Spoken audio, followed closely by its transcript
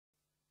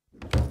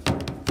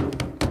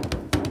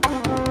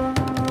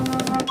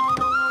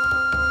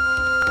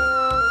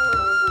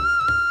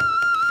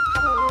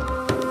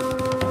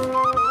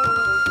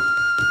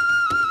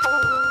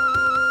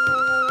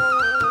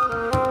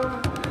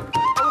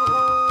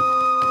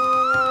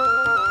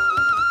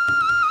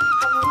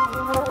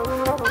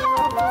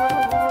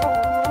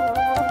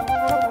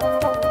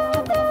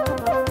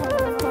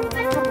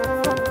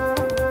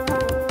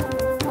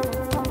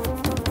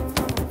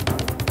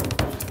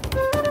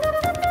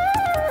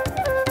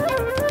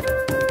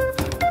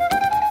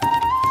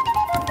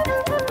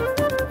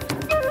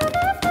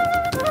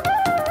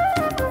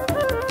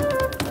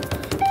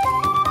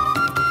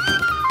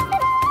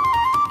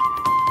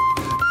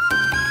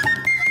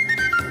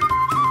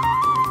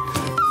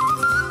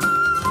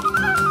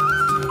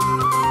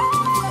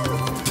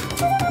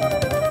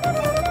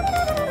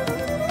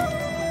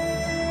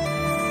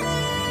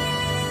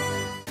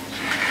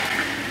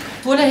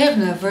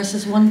Bullahivna,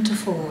 verses 1 to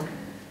 4.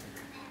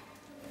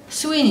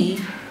 Sweeney,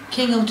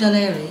 king of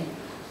Dolere,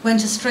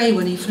 went astray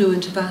when he flew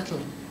into battle.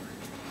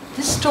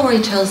 This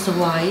story tells the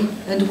why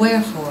and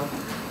wherefore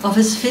of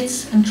his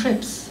fits and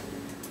trips,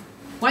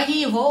 why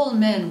he of all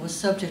men was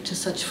subject to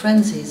such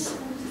frenzies,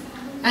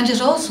 and it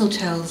also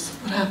tells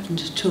what happened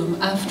to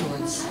him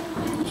afterwards.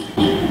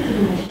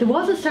 There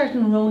was a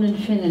certain Ronan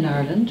Finn in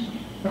Ireland,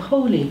 a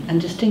holy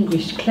and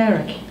distinguished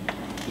cleric.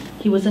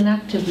 He was an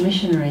active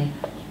missionary,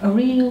 a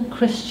real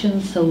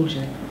Christian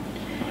soldier.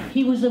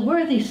 He was a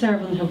worthy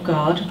servant of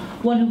God,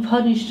 one who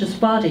punished his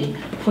body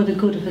for the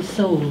good of his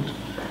soul,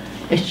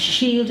 a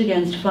shield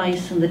against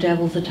vice and the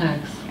devil's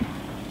attacks,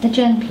 a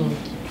gentle,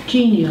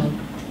 genial,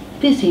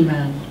 busy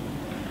man.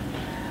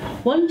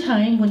 One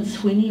time when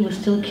Sweeney was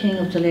still king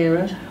of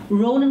Dolera,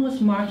 Ronan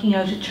was marking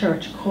out a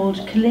church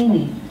called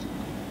Killiney.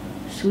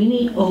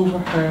 Sweeney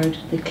overheard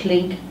the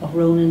clink of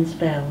Ronan's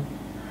bell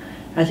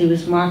as he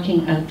was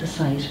marking out the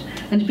site,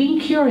 and being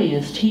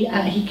curious, he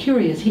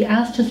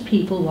asked his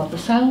people what the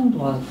sound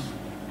was.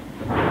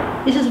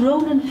 "It is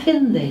Ronan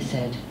Finn," they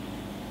said.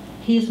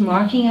 "He is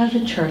marking out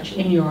a church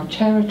in your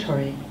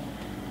territory,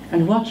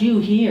 and what you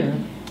hear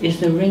is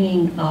the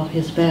ringing of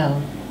his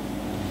bell."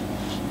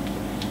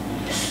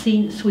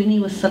 Sweeney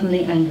was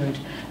suddenly angered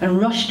and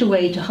rushed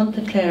away to hunt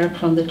the cleric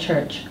from the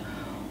church.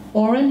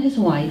 Oren, his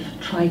wife,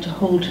 tried to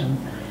hold him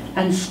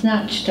and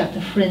snatched at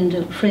the fringe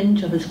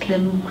of his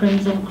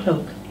crimson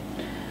cloak,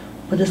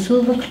 but the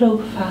silver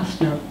cloak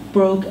fastener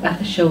broke at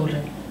the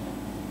shoulder.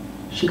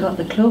 She got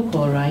the cloak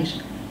all right,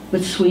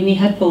 but Sweeney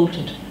had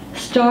bolted,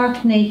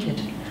 stark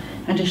naked,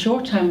 and a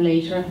short time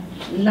later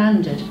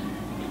landed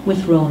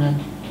with Ronan.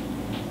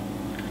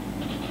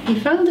 He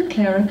found the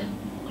cleric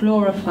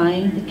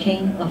glorifying the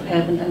King of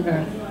heaven and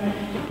earth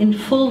in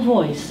full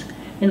voice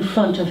in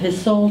front of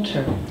his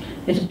psalter,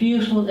 its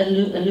beautiful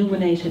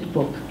illuminated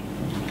book.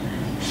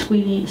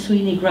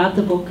 Sweeney grabbed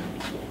the book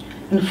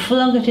and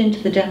flung it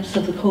into the depths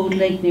of the cold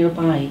lake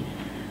nearby.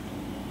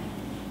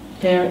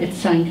 There it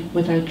sank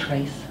without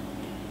trace.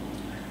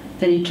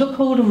 Then he took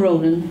hold of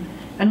Ronan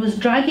and was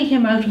dragging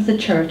him out of the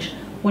church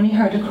when he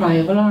heard a cry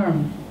of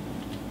alarm.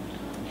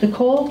 The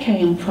call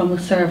came from a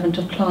servant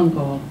of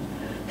Clongall,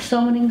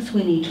 summoning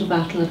Sweeney to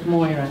battle at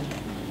Moira.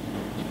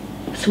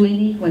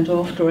 Sweeney went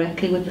off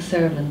directly with the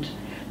servant,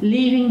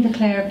 leaving the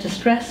cleric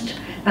distressed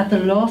at the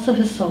loss of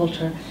his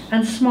psalter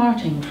and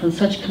smarting from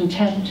such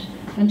contempt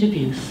and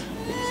abuse.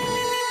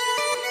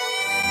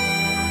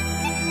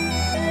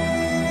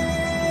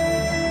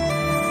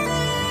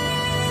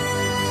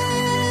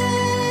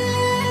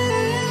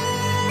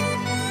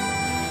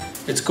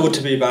 It's good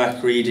to be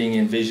back reading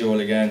in visual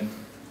again.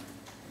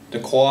 The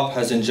Co-op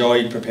has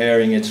enjoyed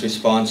preparing its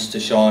response to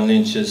Sean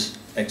Lynch's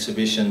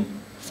exhibition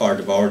For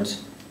the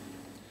Birds.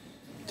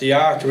 The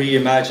art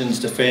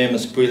reimagines the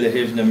famous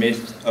Bullahivna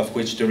myth of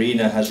which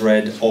Darina has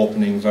read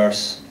opening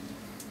verse.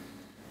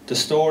 The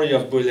story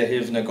of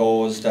Bullahivna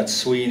goes that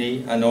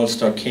Sweeney, an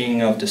Ulster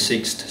king of the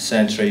 6th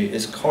century,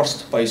 is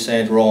cursed by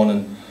Saint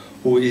Ronan,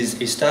 who is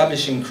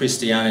establishing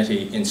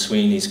Christianity in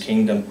Sweeney's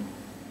kingdom.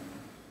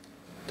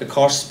 The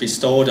curse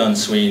bestowed on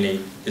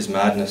Sweeney is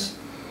madness.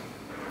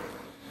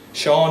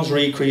 Sean's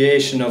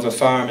recreation of a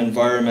farm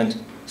environment,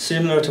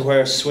 similar to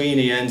where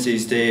Sweeney ends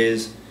his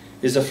days,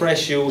 is a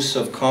fresh use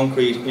of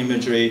concrete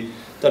imagery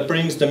that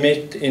brings the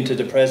myth into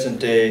the present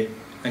day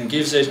and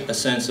gives it a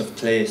sense of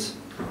place.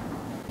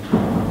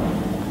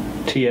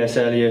 T.S.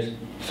 Eliot,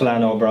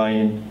 Flann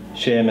O'Brien,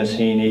 Seamus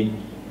Heaney,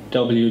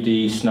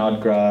 W.D.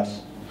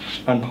 Snodgrass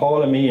and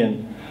Paula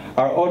Meehan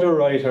are other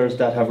writers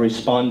that have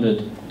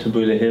responded to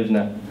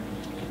Bullahivna.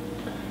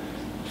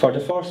 For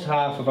the first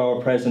half of our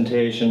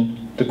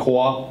presentation, the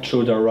Co-op,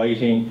 through their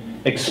writing,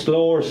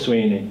 explores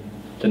Sweeney,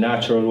 the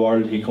natural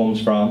world he comes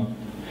from,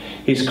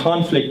 his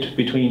conflict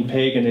between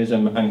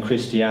paganism and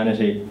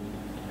Christianity,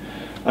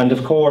 and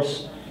of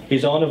course,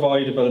 his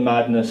unavoidable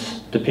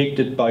madness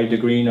depicted by the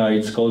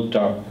green-eyed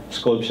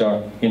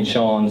sculpture in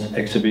Sean's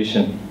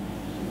exhibition.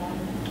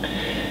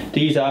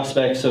 These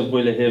aspects of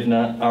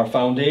Bullahivna are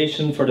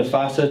foundation for the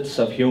facets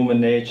of human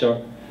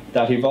nature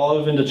that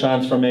evolve in the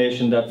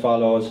transformation that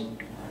follows,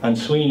 and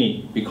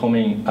Sweeney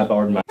becoming a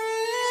birdman.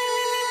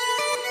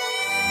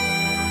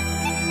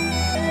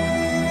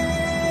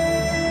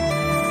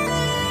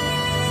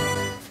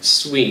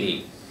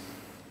 Sweeney.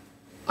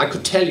 I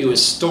could tell you a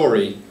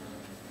story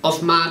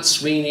of mad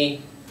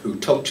Sweeney who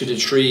took to the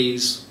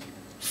trees,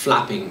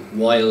 flapping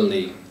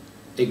wildly,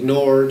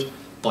 ignored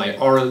by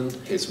Oren,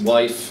 his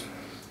wife.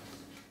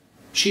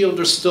 She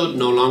understood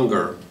no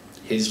longer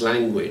his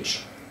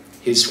language,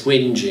 his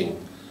whinging,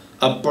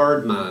 a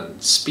birdman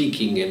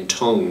speaking in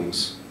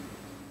tongues.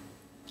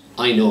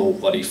 I know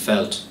what he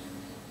felt,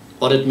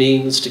 what it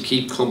means to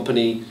keep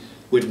company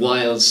with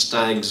wild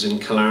stags in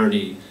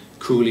Killarney,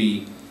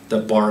 Cooley, the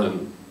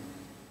Burren.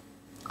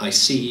 I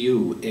see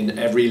you in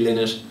every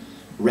linnet,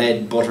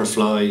 red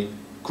butterfly,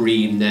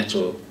 green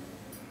nettle,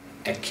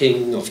 a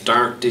king of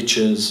dark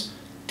ditches,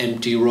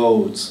 empty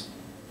roads.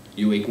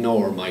 You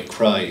ignore my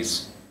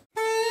cries.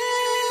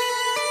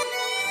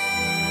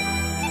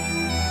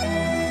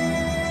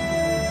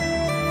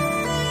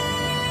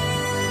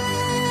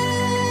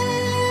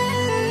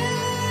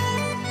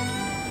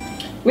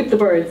 With the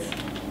birds.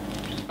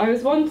 I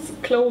was once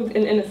clothed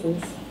in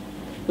innocence,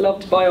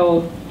 loved by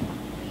all.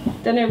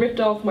 Then I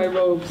ripped off my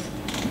robes.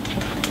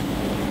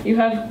 You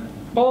have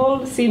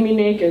all seen me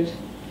naked,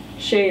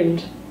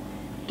 shamed,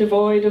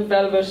 devoid of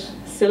velvet,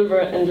 silver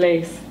and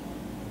lace.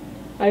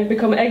 I have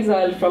become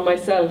exiled from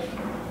myself,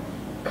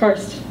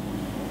 cursed.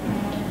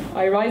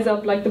 I rise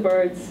up like the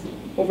birds,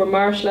 over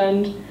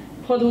marshland,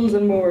 puddles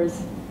and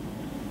moors.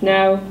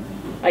 Now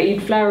I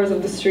eat flowers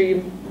of the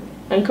stream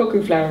and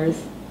cuckoo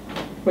flowers,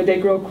 where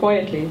they grow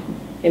quietly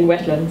in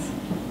wetlands.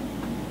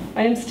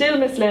 I am still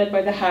misled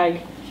by the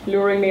hag,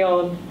 luring me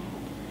on,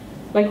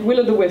 like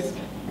will-o'-the-wisp,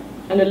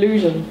 an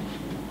illusion.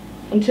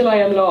 Until I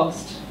am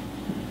lost,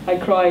 I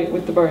cry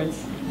with the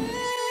birds.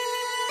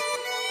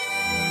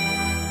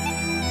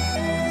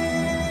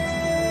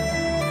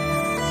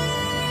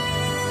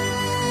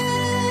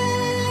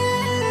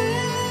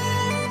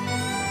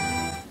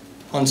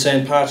 On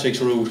St. Patrick's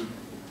route.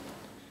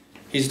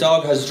 His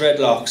dog has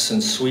dreadlocks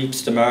and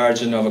sweeps the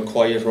margin of a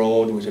quiet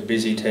road with a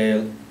busy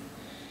tail.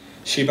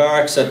 She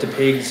barks at the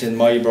pigs in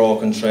my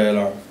broken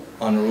trailer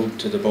en route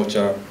to the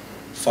butcher,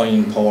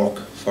 fine pork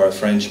for a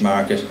French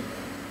market.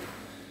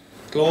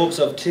 Globes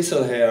of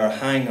thistle hair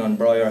hang on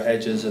briar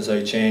hedges as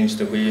I change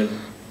the wheel.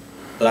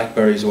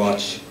 Blackberries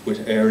watch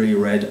with early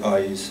red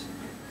eyes.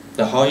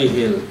 The high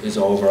hill is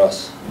over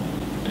us.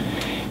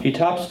 He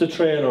taps the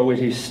trailer with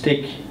his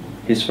stick,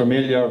 his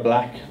familiar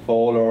black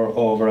bowler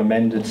over a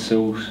mended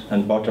suit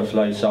and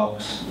butterfly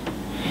socks.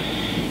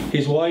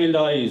 His wild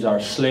eyes are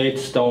slate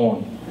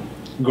stone,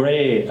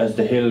 grey as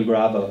the hill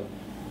gravel.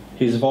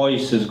 His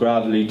voice is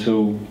gravelly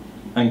too,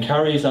 and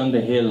carries on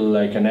the hill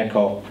like an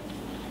echo.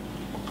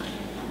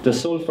 The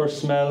sulphur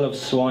smell of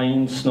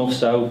swine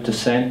snuffs out the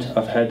scent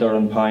of heather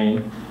and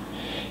pine.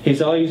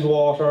 His eyes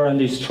water and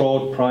his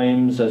throat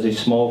primes as he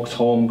smokes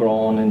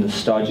homegrown in the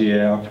stodgy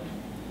air.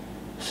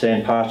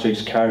 St.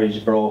 Patrick's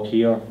carriage broke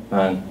here,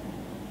 man,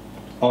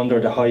 under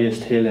the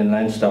highest hill in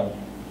Leinster.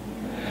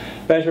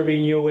 Better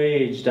be New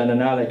Age than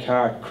an a la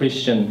carte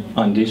Christian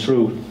on this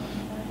route.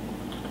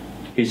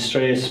 His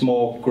stray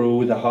smoke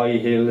grew the high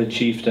hill a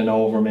chieftain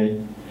over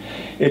me.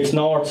 Its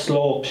north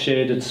slope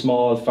shaded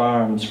small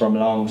farms from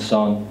long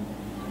sun.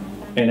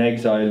 In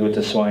exile with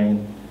the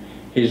swine,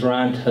 his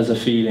rant has a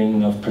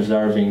feeling of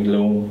preserving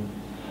gloom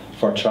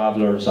for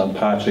travellers on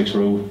Patrick's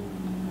route.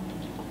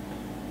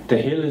 The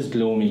hill is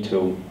gloomy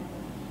too.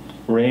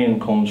 Rain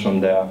comes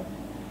from there,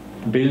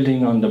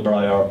 building on the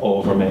briar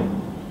over me,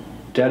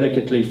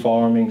 delicately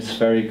forming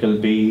spherical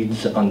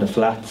beads on the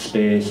flat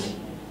space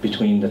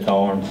between the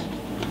thorns.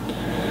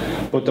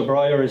 But the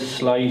briar is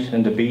slight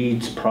and the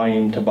beads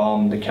prime to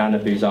bomb the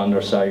canopies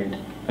underside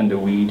and the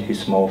weed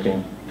he's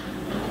smoking.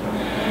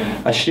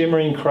 A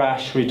shimmering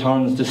crash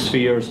returns the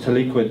spheres to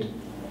liquid.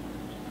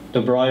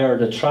 The briar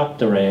that trapped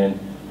the rain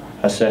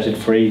has set it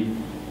free.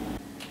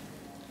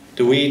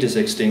 The weed is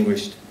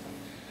extinguished,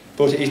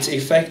 but its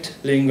effect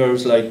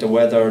lingers like the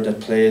weather that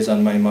plays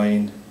on my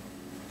mind.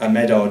 A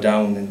meadow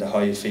down in the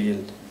high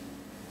field.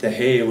 The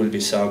hay will be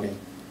sogging.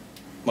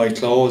 My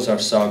clothes are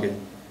sogging.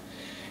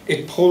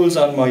 It pulls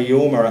on my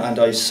humour and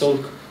I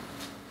sulk.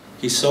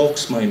 He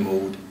soaks my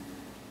mood,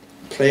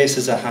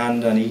 places a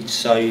hand on each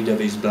side of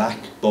his black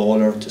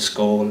bowler to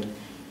scold.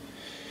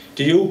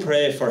 Do you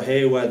pray for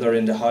hay weather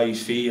in the high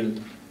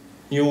field?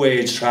 New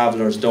Age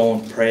travellers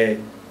don't pray.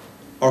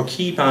 Or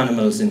keep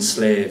animals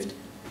enslaved,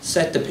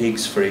 set the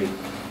pigs free.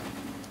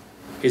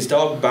 His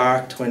dog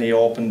barked when he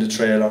opened the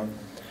trailer,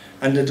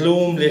 and the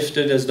gloom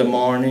lifted as the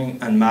morning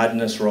and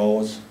madness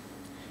rose.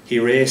 He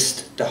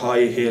raced the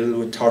high hill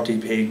with 30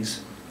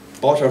 pigs,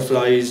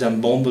 butterflies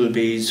and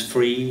bumblebees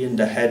free in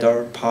the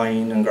heather,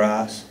 pine and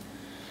grass.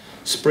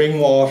 Spring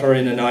water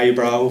in an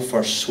eyebrow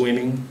for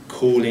swimming,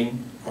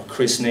 cooling or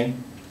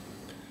christening.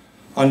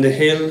 On the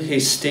hill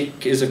his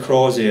stick is a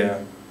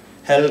crozier,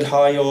 held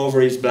high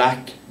over his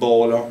black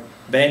bowler,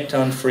 bent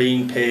on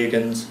freeing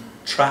pagans,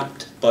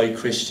 trapped by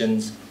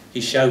Christians.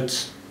 He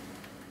shouts,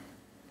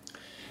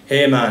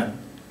 "Hey man,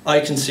 I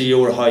can see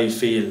your high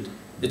field.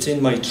 It's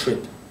in my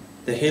trip.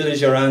 The hill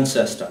is your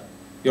ancestor.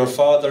 Your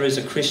father is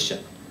a Christian.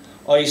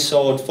 I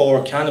sowed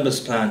 4 cannabis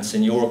plants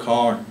in your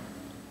corn."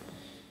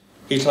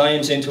 He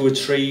climbs into a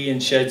tree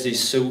and sheds his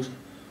suit,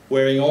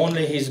 wearing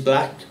only his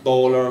black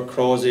bowler,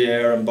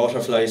 crozier and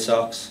butterfly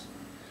socks.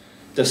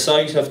 The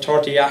sight of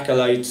 30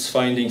 acolytes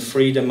finding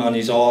freedom on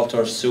his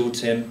altar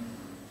suits him.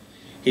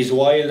 His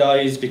wild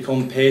eyes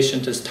become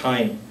patient as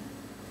time,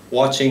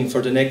 watching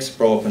for the next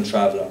broken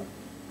traveller,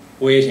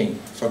 waiting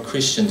for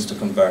Christians to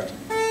convert.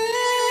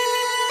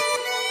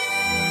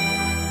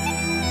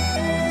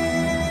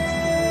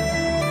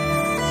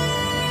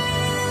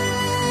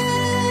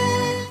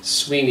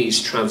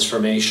 Sweeney's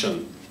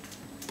transformation,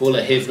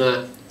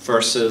 Bullahivna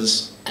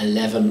verses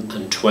 11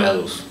 and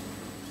 12.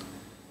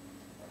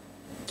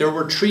 There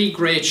were 3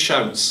 great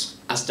shouts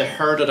as the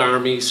herded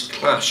armies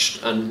clashed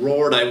and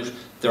roared out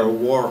their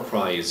war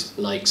cries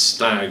like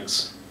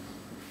stags.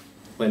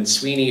 When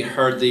Sweeney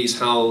heard these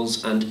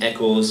howls and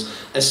echoes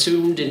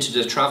assumed into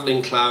the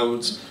travelling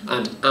clouds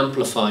and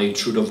amplified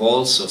through the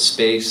vaults of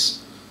space,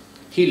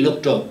 he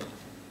looked up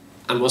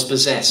and was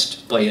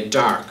possessed by a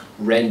dark,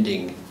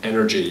 rending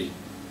energy.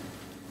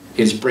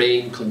 His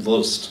brain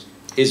convulsed,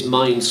 his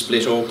mind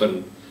split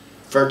open.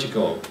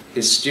 Vertigo,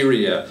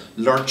 hysteria,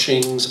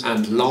 lurchings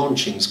and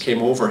launchings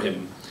came over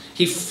him.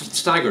 He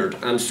staggered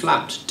and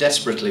flapped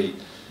desperately.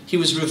 He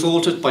was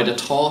revolted by the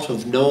thought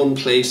of known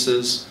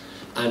places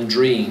and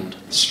dreamed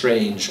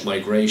strange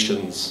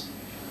migrations.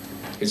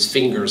 His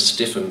fingers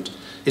stiffened,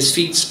 his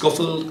feet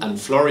scuffled and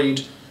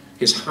flurried,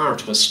 his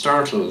heart was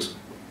startled,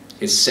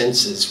 his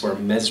senses were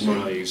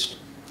mesmerised,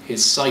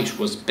 his sight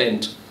was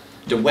bent,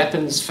 the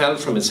weapons fell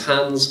from his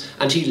hands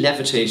and he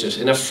levitated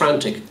in a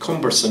frantic,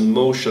 cumbersome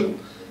motion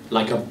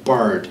like a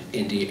bird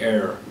in the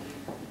air.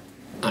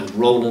 And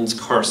Ronan's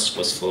curse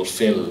was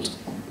fulfilled.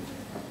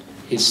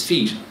 His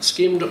feet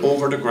skimmed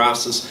over the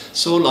grasses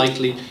so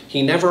lightly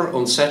he never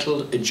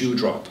unsettled a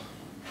dewdrop.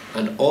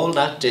 And all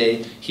that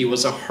day he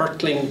was a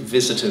hurtling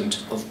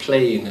visitant of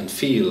plain and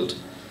field,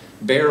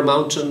 bare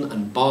mountain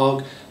and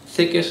bog,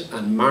 thicket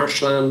and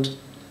marshland,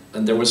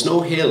 and there was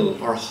no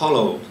hill or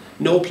hollow,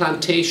 no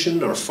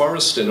plantation or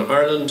forest in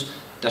Ireland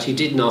that he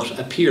did not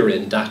appear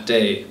in that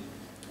day,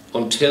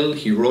 until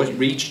he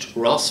reached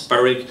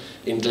Rossberrig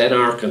in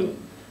Glenarkin,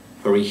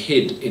 where he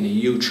hid in a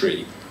yew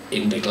tree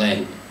in the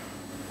glen.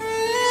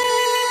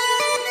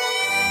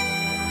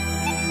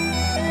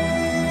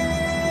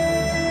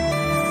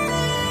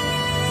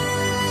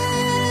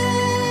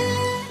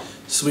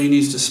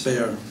 Sweeney's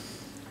despair.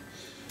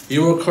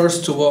 You were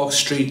cursed to walk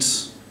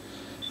streets,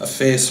 a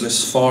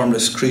faceless,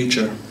 formless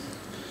creature.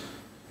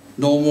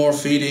 No more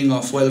feeding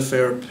off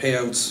welfare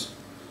payouts.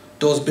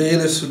 Those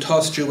bailiffs who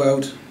tossed you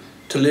out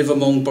to live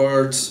among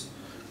birds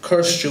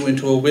cursed you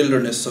into a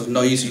wilderness of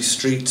noisy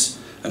streets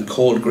and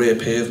cold grey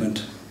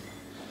pavement.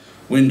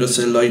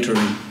 Windowsill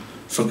lightering,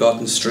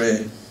 forgotten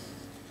stray.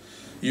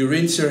 You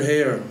rinse your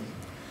hair,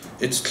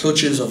 its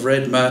clutches of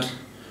red mat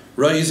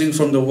rising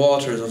from the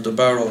waters of the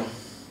barrow.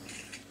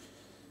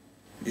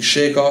 You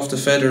shake off the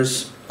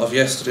feathers of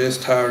yesterday's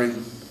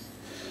tarring.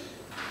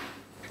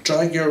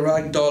 Drag your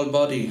ragdoll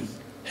body,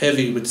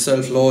 heavy with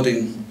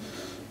self-loathing,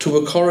 to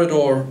a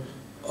corridor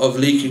of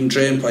leaking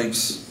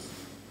drainpipes.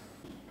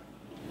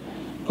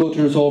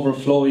 Gutters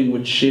overflowing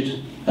with shit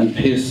and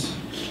piss.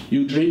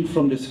 You drink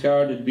from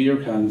discarded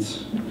beer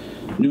cans.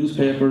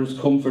 Newspapers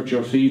comfort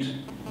your feet.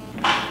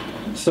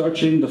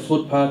 Searching the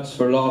footpaths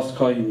for lost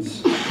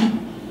coins.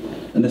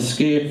 An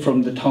escape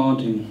from the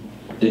taunting,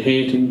 the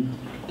hating,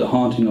 the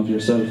haunting of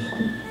yourself.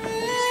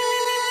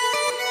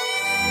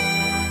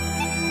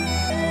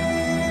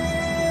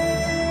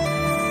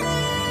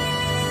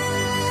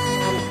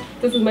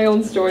 This is my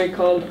own story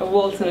called A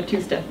Waltz and a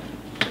Two-Step.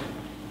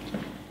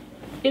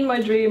 In my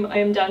dream, I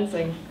am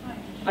dancing.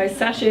 I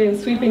sashay in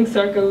sweeping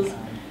circles,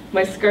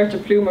 my skirt a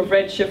plume of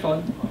red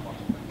chiffon.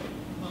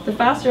 The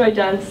faster I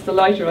dance, the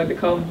lighter I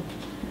become.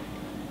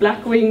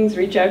 Black wings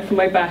reach out from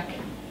my back.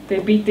 They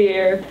beat the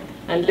air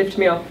and lift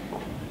me up.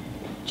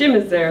 Jim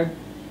is there,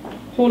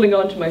 holding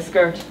on to my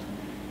skirt,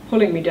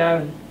 pulling me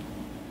down.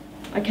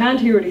 I can't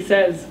hear what he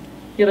says,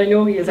 yet I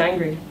know he is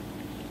angry.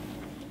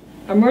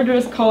 A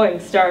murderous cawing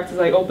starts as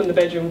I open the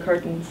bedroom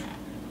curtains.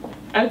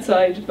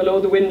 Outside, below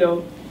the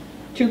window,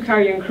 two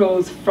carrion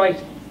crows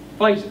fight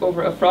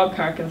over a frog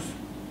carcass.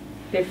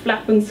 They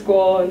flap and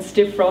squaw in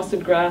stiff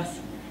frosted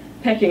grass,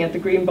 pecking at the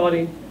green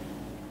body.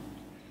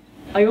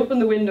 I open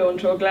the window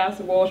and throw a glass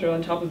of water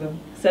on top of them,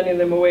 sending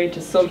them away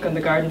to sulk on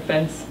the garden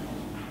fence.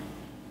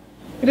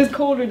 It is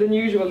colder than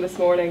usual this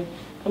morning,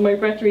 and my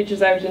breath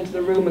reaches out into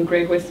the room in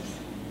grey wisps.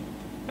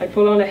 I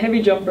pull on a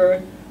heavy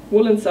jumper,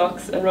 woolen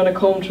socks, and run a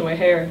comb through my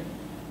hair.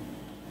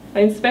 I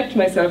inspect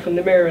myself in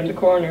the mirror in the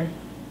corner.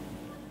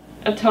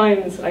 At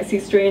times, I see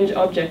strange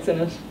objects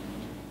in it,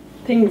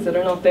 things that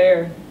are not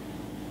there,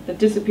 that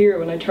disappear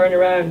when I turn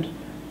around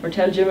or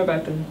tell Jim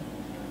about them.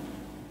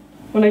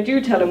 When I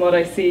do tell him what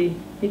I see,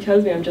 he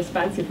tells me I'm just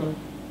fanciful.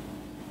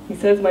 He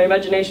says my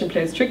imagination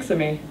plays tricks on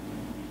me.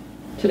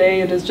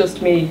 Today it is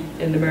just me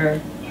in the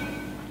mirror.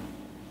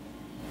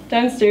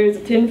 Downstairs, a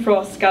thin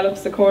frost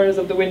scallops the corners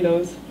of the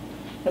windows.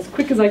 As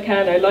quick as I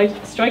can,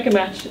 I strike a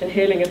match,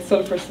 inhaling its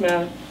sulphur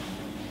smell.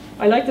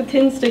 I light the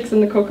thin sticks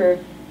in the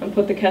cooker and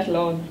put the kettle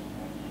on.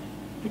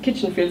 The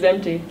kitchen feels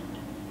empty.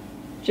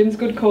 Jim's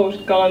good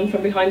coat gone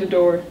from behind the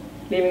door,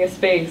 leaving a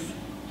space.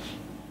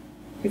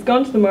 He's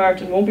gone to the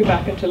mart and won't be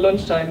back until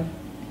lunchtime,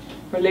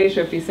 or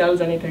later if he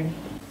sells anything.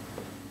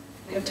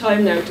 I have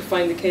time now to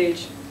find the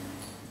cage.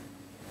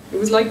 It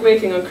was like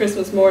waking on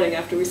Christmas morning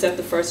after we set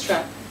the first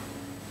trap.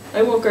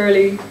 I woke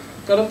early,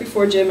 got up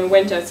before Jim and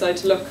went outside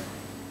to look.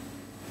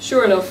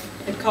 Sure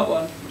enough, I'd caught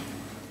one.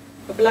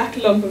 A black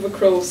lump of a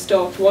crow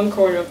stalked one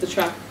corner of the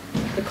trap,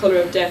 the colour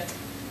of death.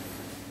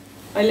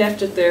 I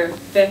left it there,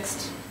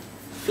 vexed,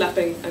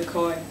 flapping and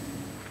cawing.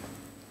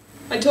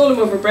 I told him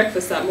over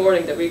breakfast that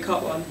morning that we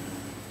caught one.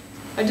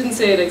 I didn't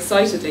say it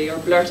excitedly or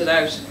blurt it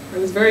out. I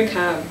was very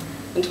calm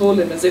and told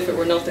him as if it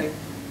were nothing.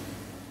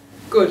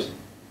 Good,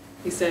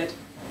 he said,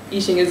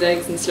 eating his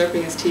eggs and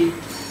slurping his tea.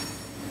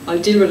 I'll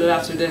deal with it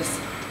after this.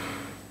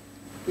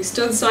 We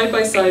stood side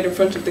by side in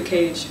front of the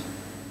cage.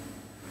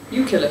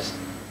 You kill it,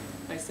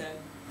 I said.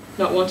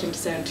 not wanting to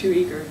sound too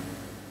eager.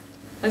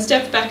 I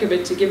stepped back a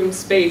bit to give him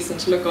space and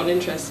to look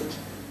uninterested.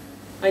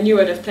 I knew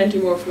I'd have plenty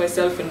more for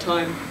myself in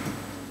time.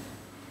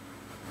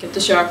 "Get the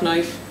sharp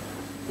knife,"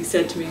 he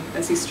said to me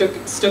as he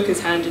stuck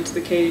his hand into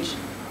the cage.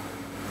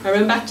 I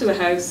ran back to the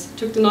house,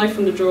 took the knife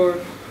from the drawer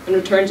and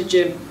returned to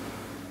Jim,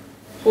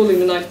 holding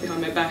the knife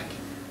behind my back.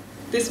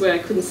 This way I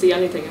couldn't see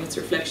anything in its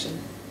reflection.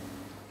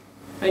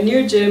 I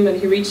neared Jim and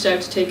he reached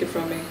out to take it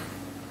from me.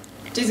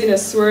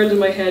 Dizziness swirled in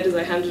my head as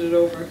I handed it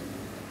over.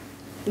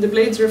 In the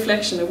blade's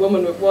reflection, a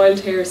woman with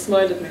wild hair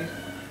smiled at me.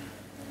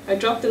 I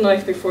dropped the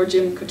knife before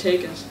Jim could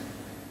take it.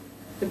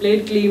 The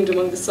blade gleamed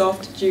among the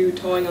soft dew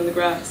thawing on the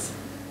grass.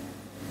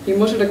 He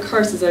muttered a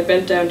curse as I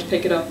bent down to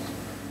pick it up.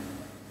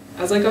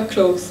 As I got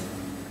close,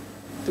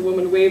 the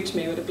woman waved to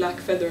me with a black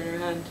feather in her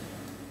hand.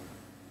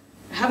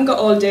 "I haven't got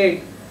all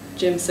day,"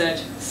 Jim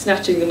said,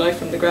 snatching the knife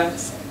from the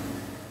grass.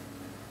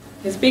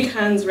 His big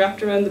hands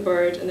wrapped around the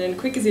bird, and then,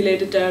 quick as he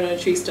laid it down on a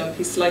tree stump,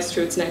 he sliced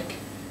through its neck.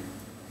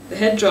 The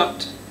head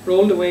dropped,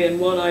 rolled away, and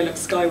one eye looked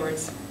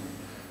skywards.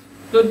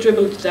 Blood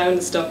dribbled down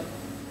the stump.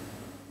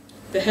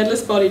 The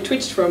headless body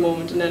twitched for a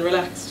moment and then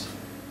relaxed,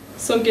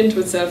 sunk into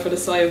itself with a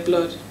sigh of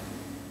blood.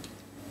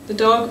 The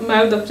dog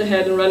mouthed up the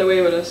head and ran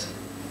away with it,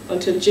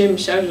 until Jim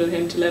shouted at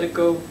him to let it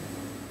go.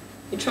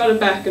 He trotted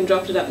back and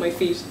dropped it at my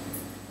feet.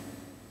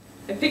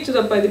 I picked it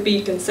up by the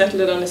beak and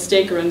settled it on a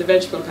stake around the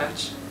vegetable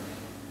patch.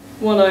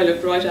 One eye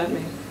looked right at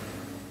me.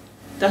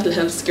 "That'll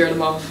help scare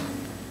them off,"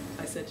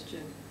 I said to Jim.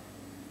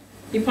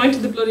 He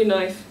pointed the bloody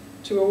knife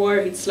to a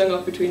wire he'd slung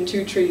up between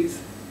two trees.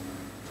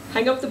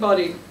 "Hang up the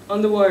body,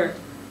 on the wire,"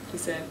 he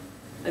said,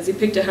 as he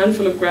picked a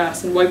handful of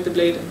grass and wiped the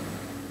blade in,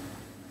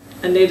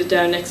 and laid it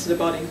down next to the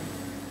body.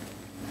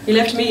 He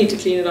left me to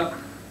clean it up,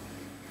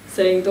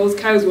 saying, "Those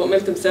cows won't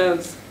milk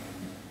themselves,"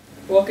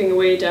 walking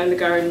away down the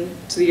garden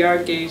to the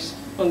yard gate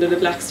under the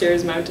Black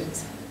Stairs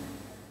Mountains.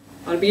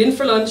 "I'll be in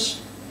for lunch.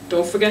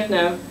 Don't forget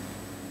now,"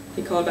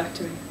 he called back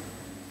to me.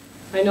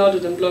 I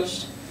nodded and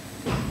blushed.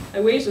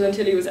 I waited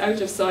until he was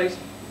out of sight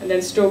and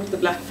then stroked the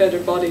black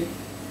feathered body.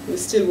 It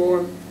was still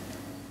warm.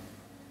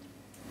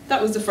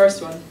 That was the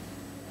first one.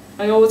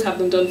 I always have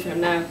them done for him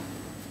now.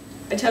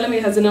 I tell him he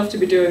has enough to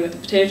be doing with the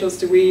potatoes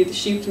to weed, the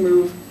sheep to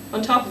move,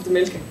 on top of the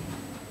milking.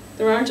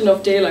 There aren't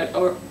enough daylight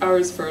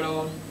hours for it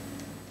all.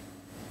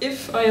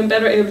 If I am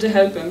better able to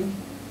help him,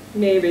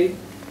 maybe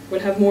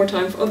we'll have more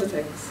time for other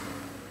things.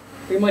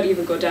 We might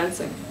even go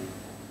dancing.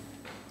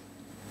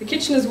 The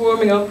kitchen is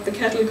warming up, the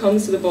kettle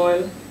comes to the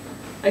boil.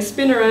 I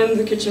spin around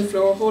the kitchen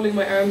floor, holding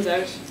my arms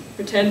out,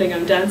 pretending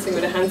I'm dancing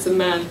with a handsome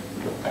man.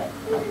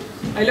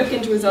 I look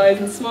into his eyes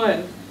and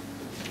smile.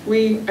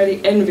 We are the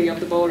envy of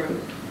the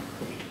ballroom.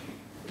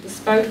 The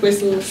spout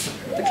whistles,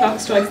 the clock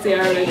strikes the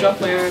hour and I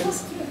drop my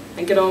arms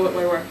and get on with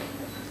my work.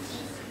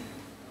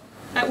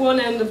 At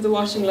one end of the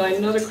washing line,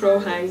 another crow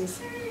hangs.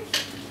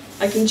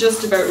 I can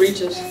just about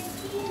reach it.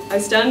 I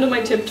stand on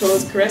my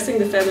tiptoes, caressing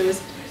the feathers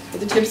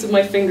with the tips of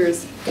my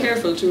fingers,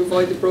 careful to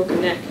avoid the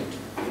broken neck.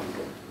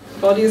 The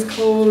body is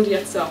cold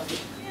yet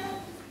soft.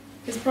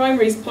 His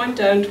primaries point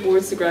down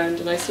towards the ground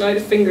and I slide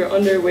a finger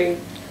under a wing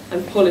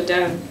and pull it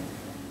down.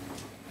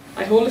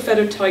 I hold the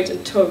feather tight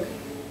and tug.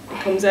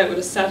 It comes out with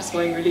a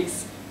satisfying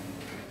release.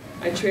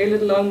 I trail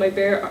it along my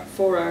bare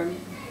forearm,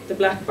 the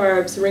black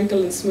barbs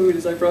wrinkle and smooth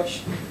as I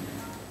brush.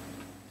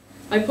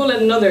 I pull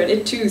at another and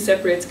it too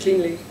separates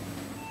cleanly.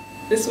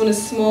 This one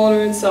is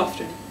smaller and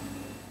softer.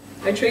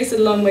 I trace it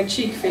along my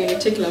cheek, feeling a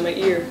tickle on my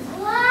ear.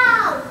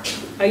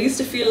 I used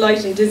to feel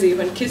light and dizzy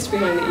when kissed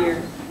behind the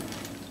ear.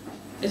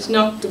 It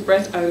knocked the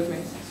breath out of me.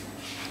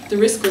 The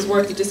risk was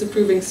worth the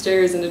disapproving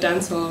stares in the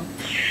dance hall.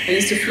 I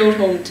used to float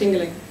home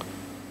tingling.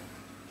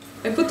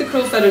 I put the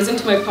crow feathers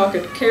into my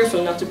pocket,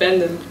 careful not to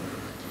bend them,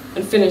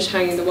 and finish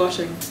hanging the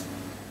washing.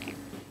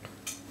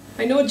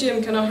 I know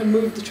Jim cannot have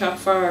moved the trap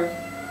far.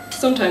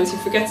 Sometimes he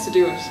forgets to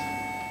do it.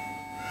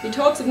 He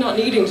talks of not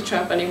needing to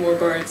trap any more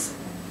birds.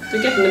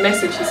 They're getting the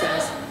message, he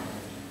says.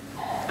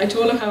 I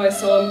told him how I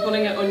saw him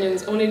pulling out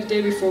onions only the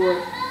day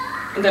before,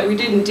 and that we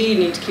did indeed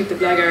need to keep the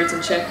blackguards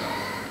in check.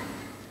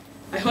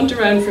 I hunt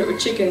around for it with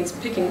chickens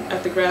picking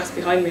at the grass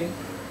behind me.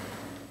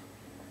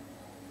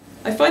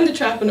 I find the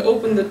trap and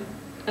open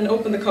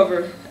the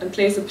cover and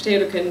place a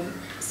potato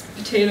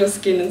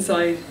skin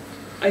inside.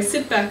 I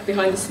sit back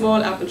behind a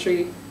small apple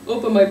tree,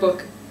 open my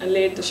book, and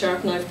lay the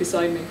sharp knife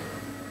beside me.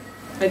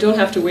 I don't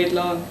have to wait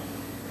long,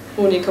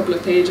 only a couple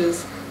of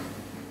pages.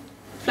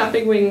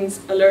 Flapping wings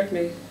alert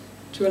me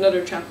to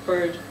another trapped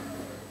bird.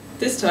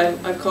 This time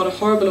I've caught a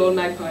horrible old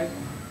magpie.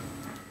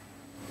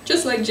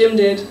 Just like Jim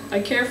did,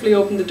 I carefully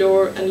open the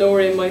door and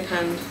lower in my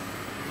hand.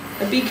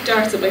 A beak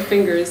darts at my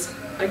fingers.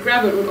 I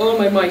grab it with all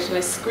my might and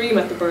I scream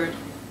at the bird.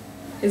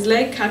 His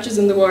leg catches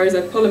in the wires,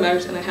 I pull him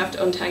out and I have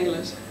to untangle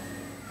it.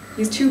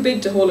 He's too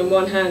big to hold in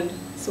one hand,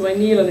 so I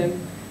kneel on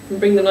him and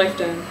bring the knife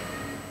down.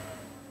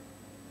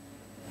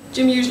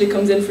 Jim usually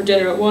comes in for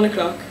dinner at 1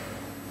 o'clock,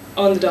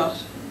 on the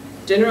dot.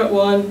 Dinner at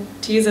 1,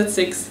 tea is at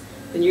 6,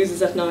 and news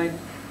is at 9.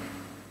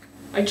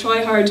 I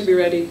try hard to be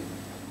ready.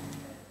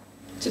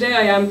 Today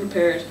I am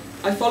prepared.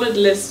 I followed the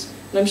list,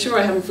 and I'm sure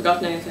I haven't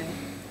forgotten anything.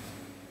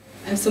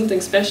 I have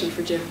something special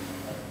for Jim.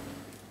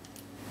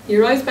 He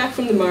arrives back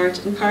from the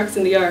mart and parks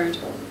in the yard.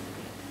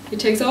 He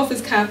takes off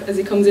his cap as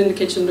he comes in the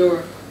kitchen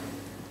door.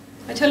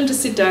 I tell him to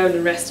sit down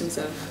and rest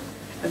himself.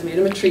 I've made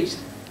him a treat.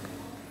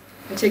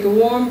 I take a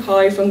warm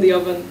pie from the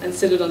oven and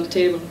sit it on the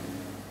table.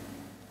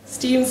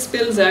 Steam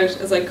spills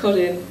out as I cut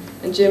in,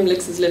 and Jim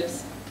licks his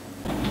lips.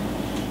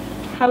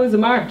 "How is the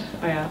mart?"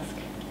 I ask.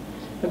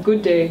 "A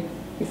good day,"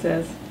 he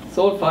says.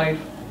 "Sold 5.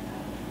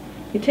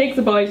 He takes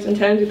a bite and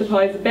tells me the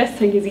pie is the best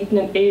thing he's eaten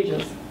in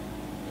ages.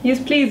 He is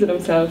pleased with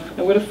himself,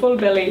 and with a full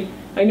belly,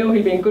 I know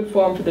he'll be in good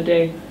form for the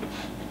day.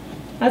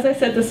 As I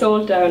set the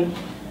salt down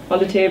on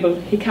the table,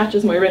 he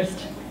catches my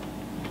wrist.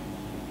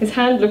 His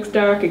hand looks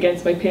dark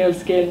against my pale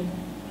skin.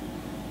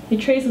 He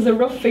traces a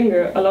rough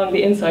finger along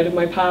the inside of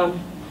my palm.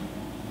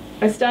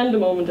 I stand a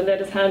moment and let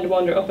his hand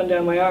wander up and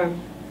down my arm.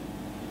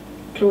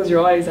 "Close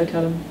your eyes," I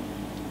tell him.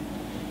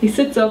 He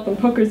sits up and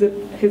puckers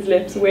his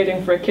lips,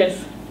 waiting for a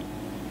kiss.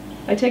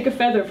 I take a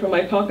feather from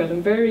my pocket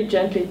and very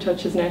gently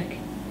touch his neck.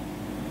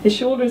 His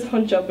shoulders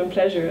hunch up in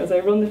pleasure as I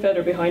run the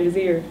feather behind his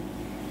ear.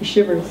 He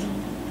shivers.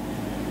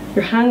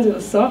 "Your hands are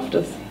the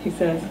softest," he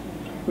says,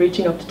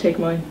 reaching up to take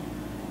mine.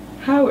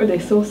 "How are they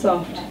so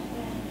soft?"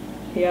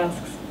 He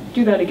asks.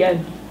 "Do that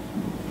again."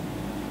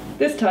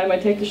 This time I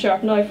take the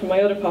sharp knife from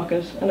my other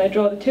pocket and I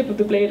draw the tip of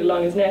the blade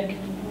along his neck.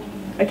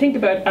 I think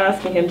about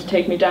asking him to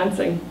take me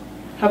dancing.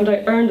 Haven't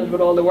I earned it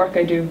with all the work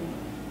I do?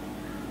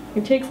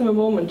 It takes him a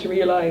moment to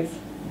realise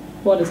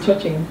what is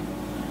touching him.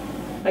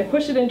 I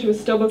push it into his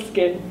stubble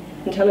skin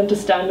and tell him to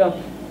stand up.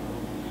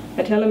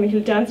 I tell him he'll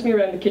dance me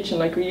around the kitchen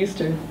like we used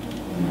to.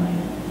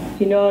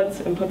 He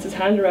nods and puts his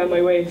hand around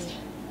my waist.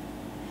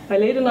 I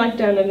lay the knife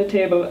down on the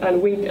table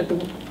and wink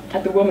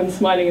at the woman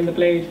smiling in the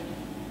blade.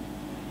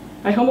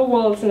 I hum a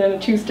waltz and then a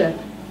two-step.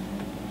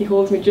 He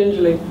holds me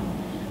gingerly.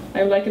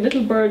 I am like a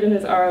little bird in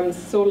his arms,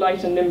 so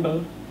light and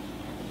nimble.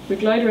 We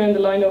glide around the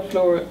lino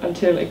floor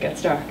until it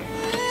gets dark.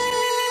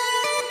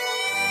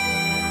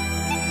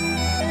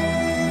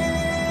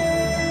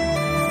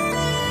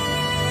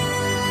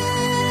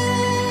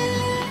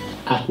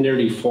 At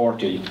nearly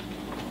 40,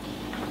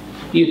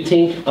 you'd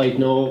think I'd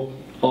know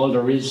all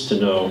there is to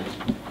know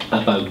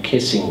about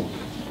kissing,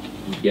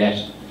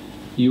 yet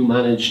you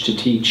managed to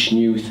teach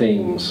new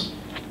things.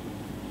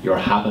 Your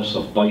habit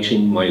of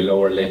biting my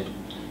lower lip,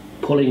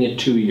 pulling it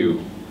to you,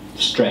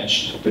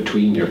 stretched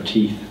between your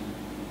teeth.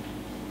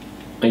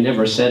 I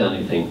never said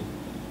anything.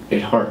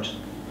 It hurt.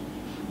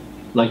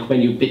 Like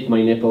when you bit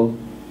my nipple,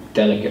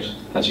 delicate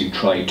as you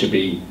tried to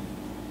be.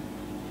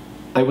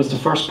 I was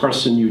the first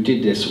person you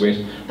did this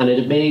with, and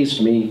it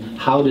amazed me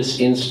how this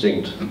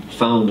instinct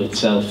found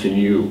itself in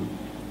you.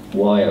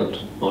 Wild,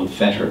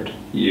 unfettered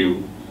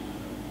you.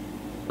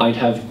 I'd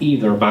have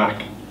either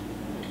back.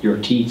 Your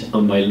teeth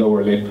on my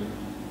lower lip,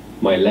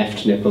 my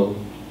left nipple.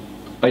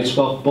 I'd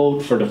swap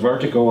both for the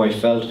vertigo I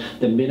felt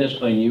the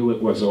minute I knew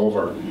it was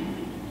over.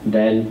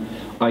 Then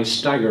I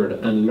staggered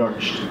and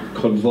lurched,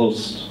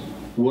 convulsed.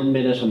 1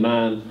 minute a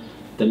man,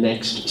 the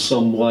next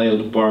some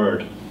wild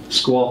bird,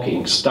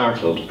 squawking,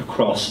 startled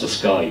across the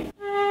sky.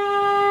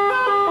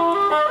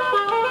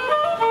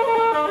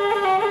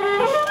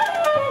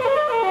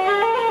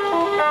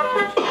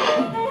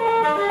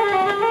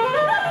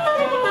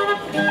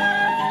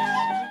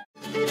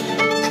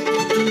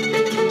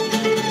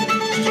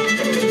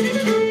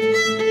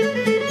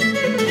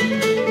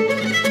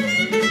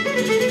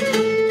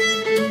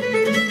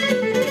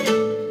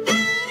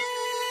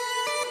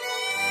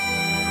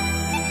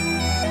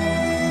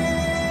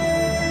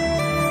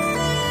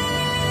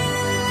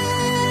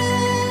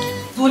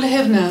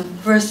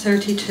 Verse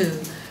 32.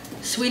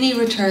 Sweeney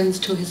returns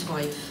to his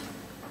wife.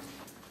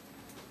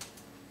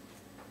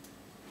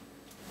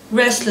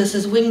 Restless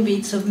as wing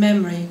beats of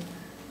memory,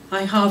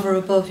 I hover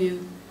above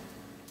you,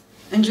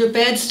 and your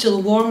bed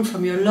still warm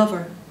from your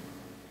lover.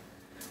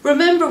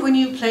 Remember when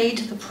you played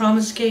the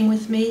promise game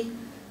with me?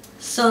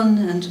 Sun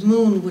and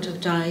moon would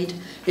have died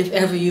if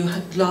ever you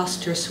had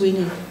lost your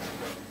Sweeney.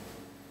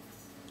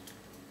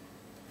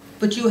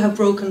 But you have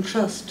broken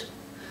trust,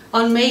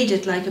 unmade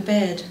it like a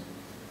bed.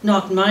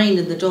 Not mine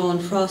in the dawn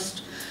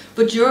frost,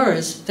 but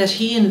yours that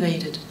he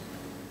invaded.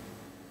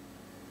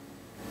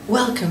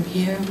 Welcome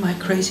here, my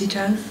crazy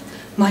Jouth,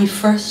 my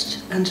first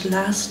and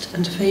last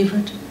and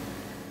favourite.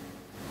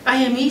 I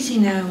am easy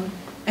now,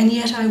 and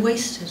yet I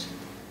wasted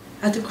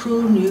at the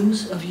cruel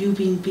news of you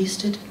being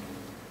beasted.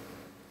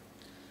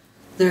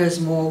 There is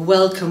more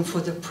welcome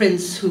for the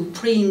prince who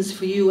preens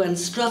for you and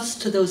struts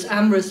to those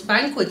amorous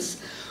banquets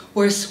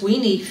where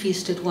Sweeney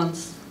feasted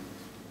once.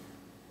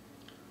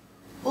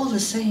 All the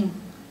same,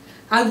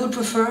 I would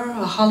prefer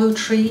a hollow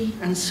tree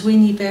and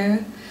Sweeney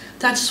bear,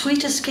 that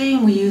sweetest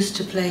game we used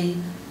to play,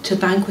 to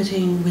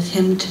banqueting with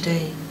him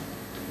today.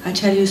 I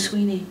tell you,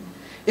 Sweeney,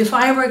 if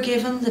I were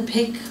given the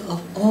pick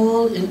of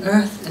all in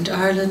earth and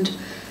Ireland,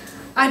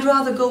 I'd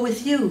rather go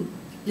with you,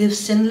 live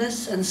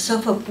sinless and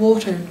sup up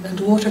water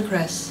and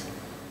watercress.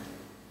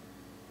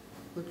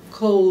 But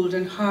cold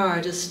and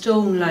hard as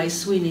stone lies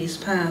Sweeney's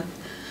path,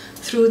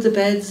 through the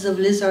beds of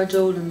Teach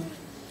Dolmen.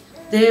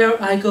 There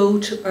I go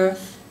to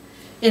earth,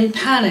 in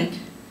panic,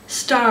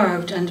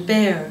 starved and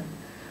bare,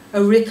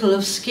 a rickle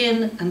of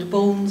skin and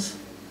bones.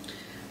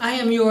 I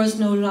am yours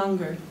no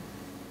longer,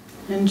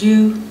 and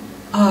you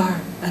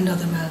are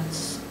another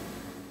man's.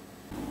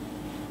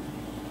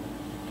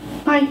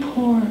 My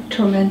poor,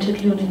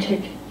 tormented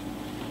lunatic.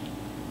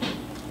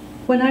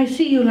 When I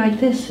see you like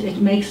this, it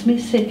makes me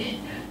sick.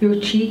 Your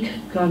cheek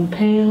gone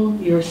pale,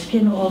 your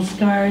skin all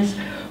scars,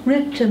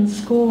 ripped and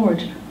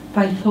scored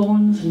by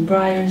thorns and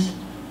briars.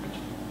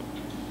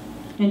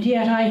 And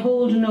yet I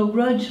hold no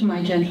grudge,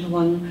 my gentle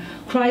one.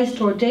 Christ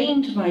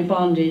ordained my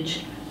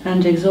bondage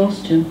and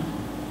exhaustion.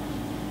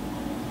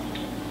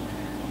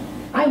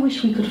 I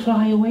wish we could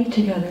fly away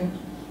together,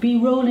 be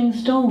rolling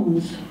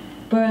stones,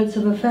 birds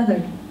of a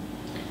feather.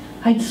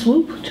 I'd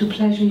swoop to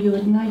pleasure you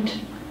at night,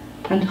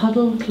 and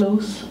huddle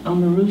close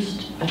on the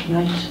roost at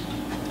night.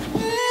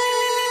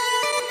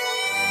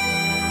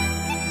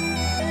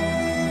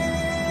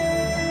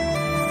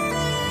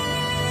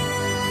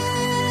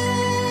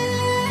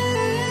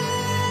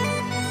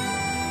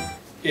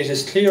 It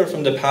is clear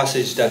from the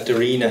passage that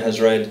Darina has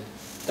read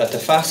that the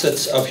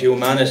facets of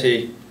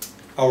humanity,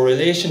 our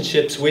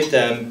relationships with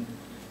them,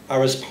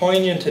 are as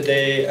poignant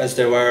today as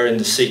they were in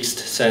the 6th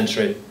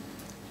century.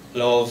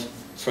 Love,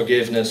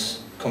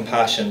 forgiveness,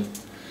 compassion,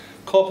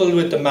 coupled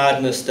with the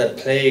madness that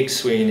plagues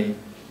Sweeney,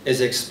 is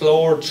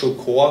explored through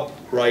co-op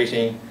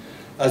writing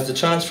as the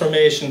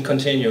transformation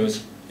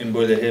continues in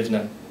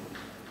Bullahivna.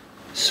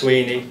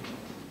 Sweeney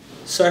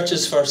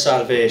searches for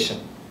salvation,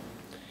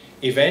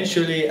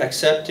 eventually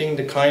accepting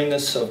the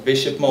kindness of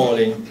Bishop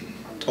Mauling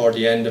toward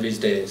the end of his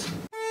days.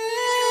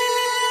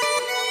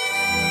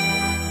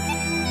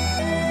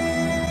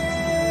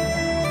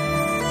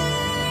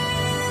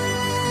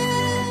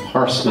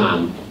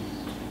 Horseman,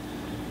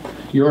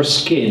 your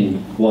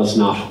skin was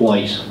not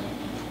white.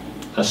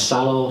 A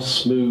sallow,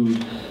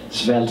 smooth,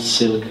 svelte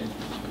silk,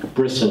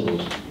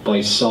 bristled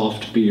by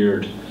soft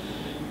beard,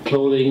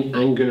 clothing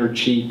angular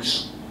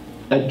cheeks,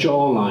 a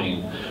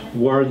jawline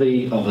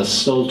worthy of a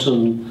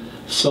sultan,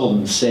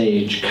 some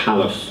sage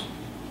caliph.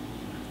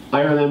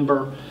 I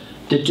remember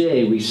the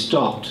day we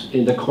stopped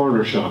in the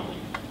corner shop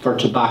for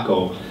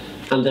tobacco,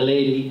 and the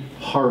lady,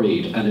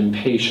 hurried and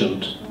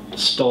impatient,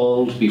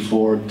 stalled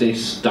before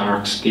this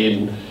dark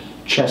skin,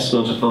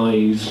 chestnut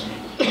eyes,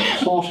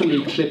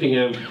 haughtily clipping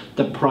out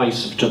the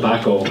price of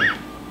tobacco,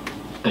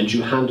 and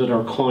you handed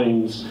her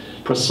coins,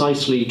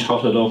 precisely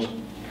totted up,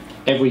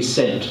 every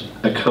cent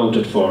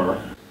accounted for.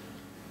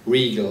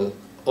 Regal,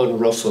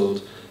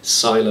 unruffled,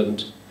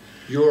 silent,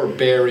 your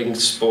bearing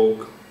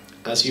spoke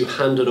as you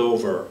handed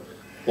over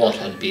what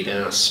had been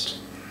asked.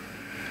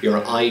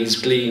 Your eyes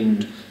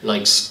gleamed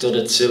like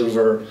studded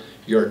silver,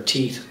 your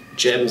teeth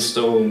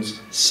gemstones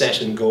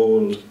set in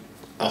gold,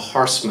 a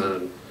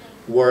horseman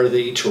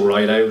worthy to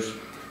ride out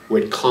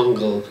with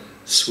Congal,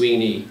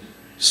 Sweeney,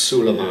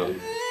 Suleiman.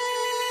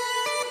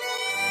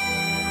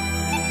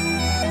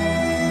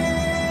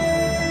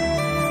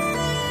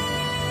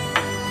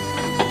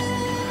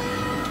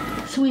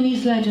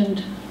 Sweeney's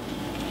legend.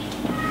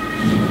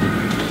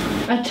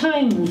 At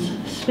times,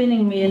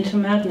 spinning me into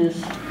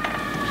madness,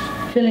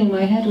 filling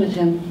my head with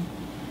him,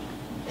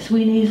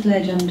 Sweeney's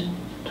legend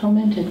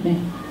tormented me.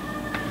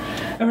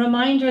 A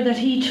reminder that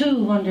he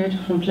too wandered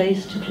from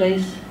place to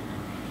place,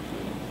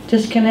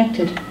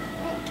 disconnected,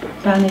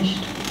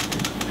 banished,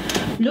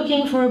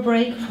 looking for a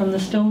break from the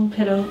stone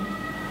pillow,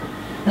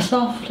 a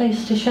soft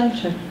place to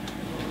shelter,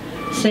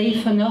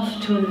 safe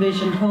enough to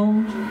envision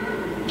home,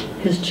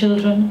 his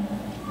children,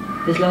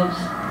 his loves.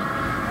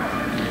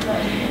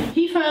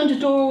 He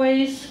found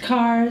doorways,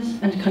 cars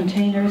and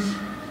containers,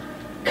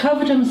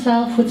 covered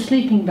himself with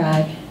sleeping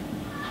bag,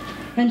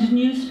 and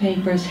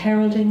newspapers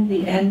heralding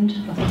the end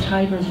of the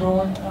tiger's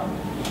roar.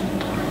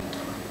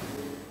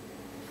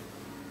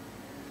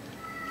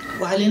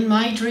 While in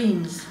my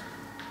dreams,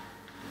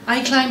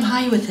 I climb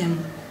high with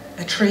him,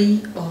 a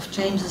tree off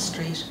James's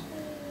Street,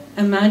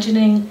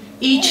 imagining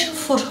each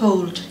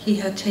foothold he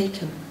had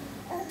taken.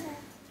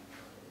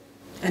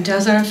 And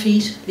as our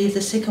feet leave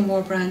the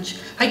sycamore branch,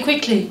 I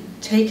quickly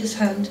take his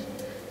hand,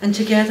 and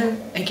together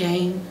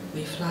again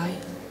we fly.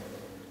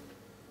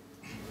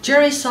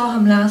 Jerry saw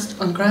him last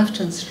on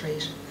Grafton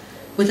Street,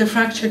 with a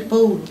fractured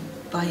bowl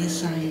by his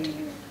side.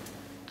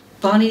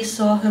 Bonnie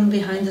saw him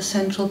behind the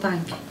central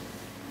bank,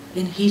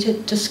 in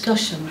heated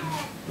discussion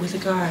with a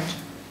guard.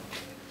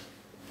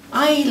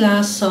 I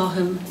last saw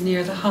him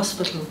near the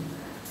hospital,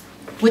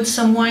 with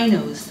some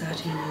winos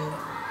that he knew.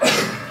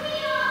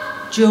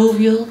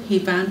 Jovial, he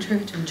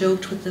bantered and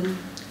joked with them,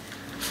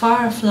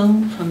 far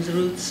flung from the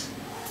roots.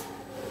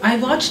 I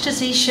watched as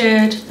he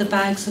shared the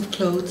bags of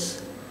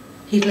clothes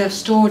he'd left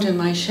stored in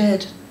my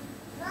shed.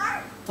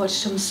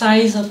 Watched him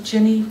size up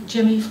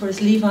Jimmy for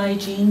his Levi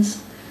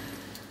jeans,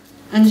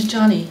 and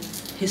Johnny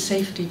his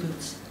safety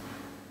boots.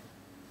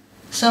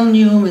 Some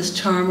knew him as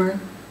charmer,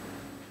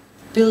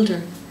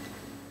 builder,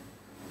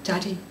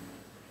 daddy.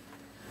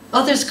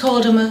 Others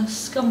called him a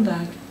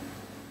scumbag,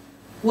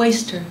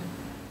 waster,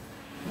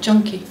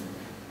 junkie.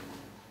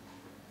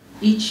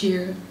 Each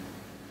year,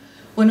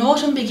 when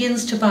autumn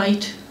begins to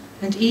bite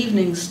and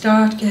evenings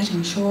start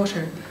getting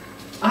shorter,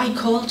 I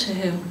called to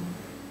him,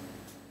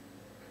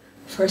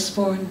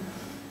 firstborn,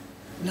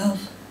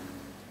 love,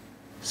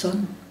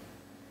 son.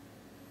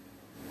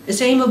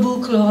 Is aim a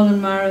buclal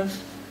and marav,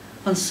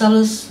 on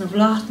solace na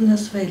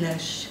vlatanas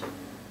veilesh.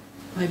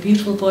 My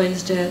beautiful boy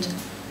is dead,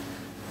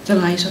 the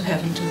light of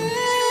heaven too.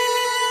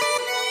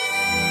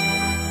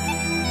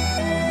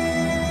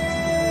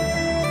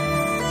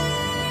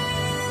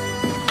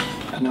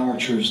 An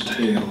archer's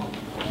tale.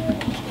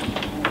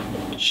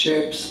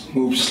 Shapes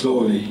moved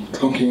slowly,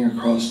 clunking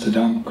across the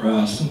damp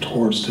grass and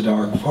towards the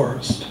dark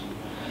forest.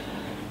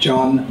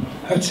 John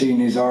had seen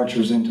his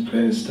archers into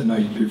place the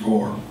night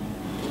before,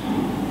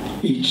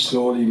 each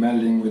slowly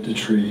melding with the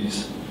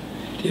trees.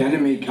 The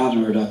enemy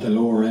gathered at the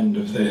lower end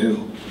of the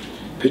hill,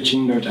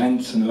 pitching their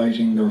tents and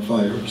lighting their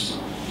fires.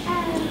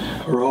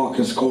 A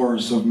raucous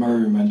chorus of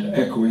merriment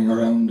echoing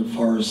around the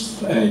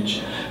forest's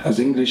edge as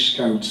English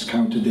scouts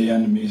counted the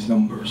enemy's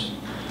numbers.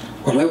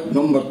 We're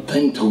outnumbered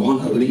 10 to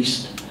 1 at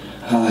least.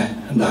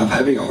 And they have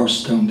heavy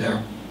horse down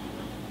there.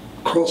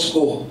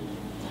 Crossbow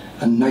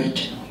and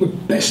knight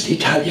with best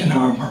Italian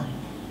armour.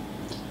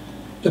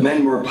 The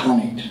men were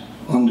panicked,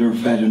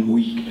 underfed and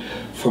weak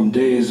from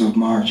days of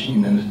marching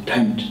in an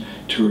attempt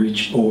to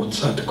reach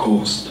boats at the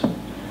coast.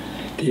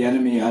 The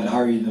enemy had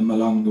harried them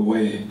along the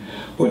way,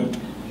 but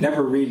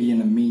never really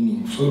in a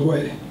meaningful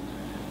way.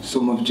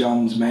 Some of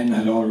John's men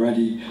had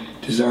already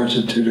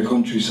deserted to the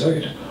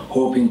countryside,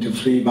 hoping to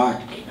flee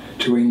back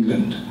to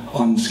England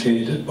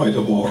unscathed by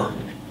the war.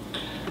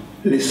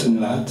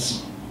 Listen,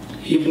 lads,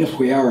 even if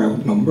we are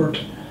outnumbered,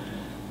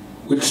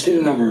 we'll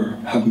still never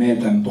have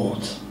made them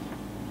boats.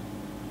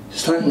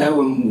 Stand now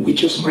and we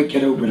just might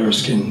get out with our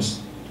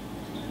skins.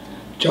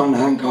 John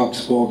Hancock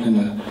spoke in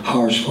a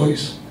harsh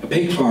voice, a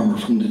pig farmer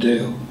from the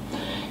Dale.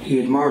 He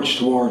had marched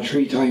to war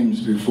 3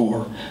 times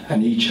before,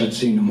 and each had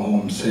seen him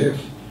home safe.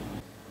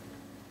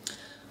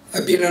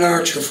 I've been an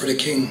archer for the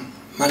king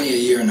many a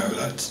year now,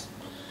 lads,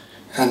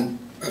 and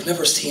I've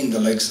never seen the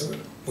likes of it.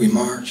 We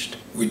marched,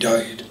 we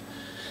died,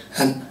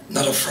 and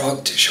not a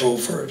frog to show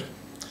for it.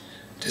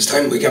 'Tis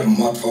time we gave him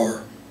what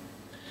for.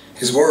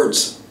 His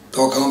words,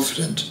 though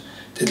confident,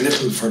 did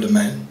little for the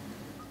men.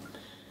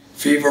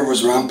 Fever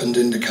was rampant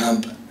in the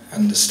camp,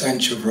 and the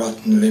stench of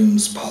rotten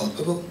limbs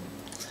palpable.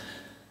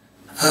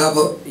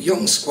 But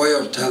young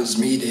squire tells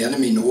me the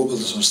enemy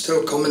nobles are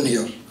still coming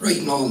here,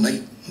 riding all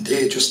night and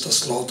day just to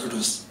slaughter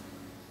us.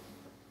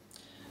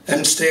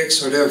 Them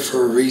stakes are there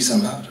for a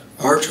reason, lad.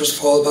 Archers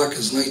fall back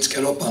as knights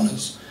get up on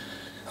us,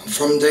 and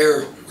from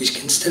there we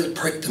can still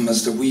prick them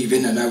as they weave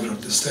in and out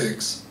of the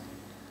stakes.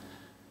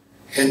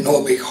 Ain't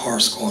no big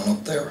horse going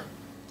up there.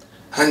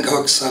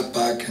 Hancock sat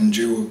back and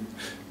drew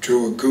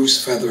a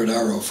goose-feathered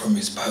arrow from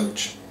his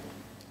pouch.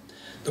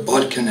 The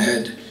bodkin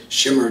head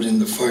shimmered in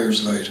the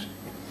fire's light.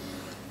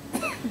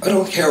 I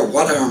don't care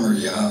what armour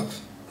you have,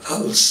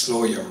 that'll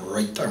slow you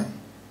right down.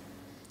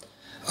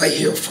 I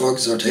hear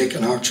frogs are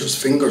taking archers'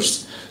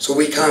 fingers, so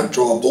we can't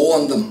draw a bow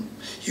on them.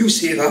 You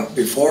see that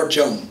before,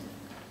 John?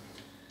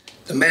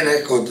 The men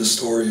echoed the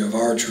story of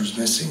archers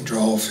missing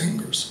draw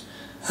fingers.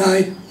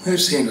 Aye, I've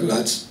seen it,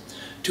 lads.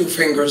 2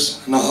 fingers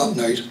and a hot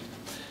night.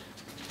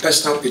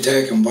 Best not be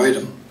taken by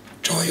them.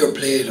 Draw your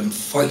blade and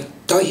fight.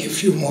 Die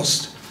if you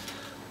must.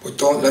 But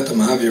don't let them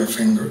have your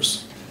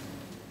fingers.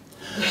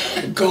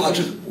 God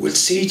will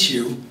see to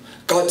you.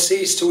 God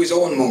sees to his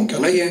own monk,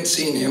 and I ain't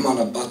seen him on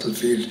a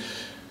battlefield.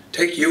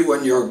 Take you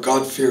and your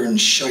God-fearing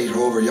shite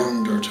over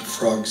yonder to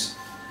frogs.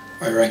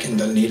 I reckon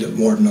they'll need it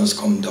more than us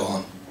come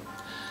dawn.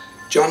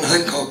 John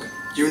Hancock,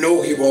 you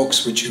know he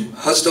walks with you,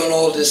 has done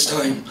all this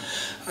time,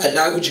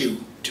 allowed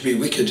you to be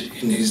wicked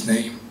in his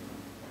name.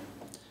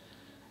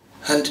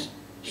 And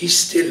he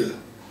still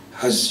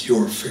has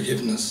your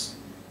forgiveness.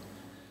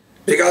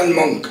 Begone,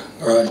 monk,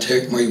 or I'll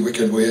take my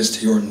wicked ways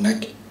to your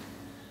neck.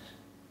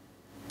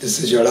 This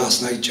is your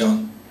last night,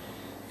 John.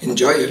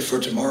 Enjoy it, for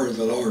tomorrow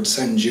the Lord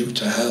sends you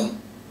to hell.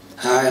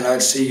 Aye, and I'll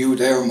see you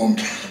there,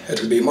 monk.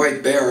 It'll be my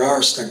bare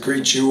arse that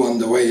greets you on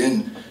the way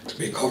in. It'll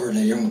be covering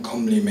a young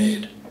comely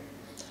maid.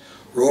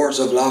 Roars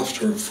of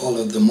laughter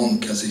followed the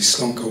monk as he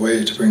slunk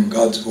away to bring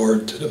God's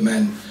word to the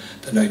men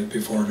the night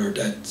before their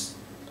deaths.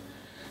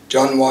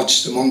 John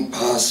watched the monk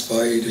pass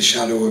by the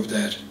shadow of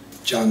death,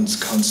 John's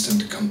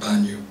constant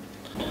companion.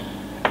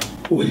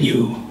 Will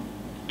you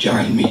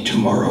join me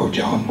tomorrow,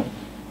 John?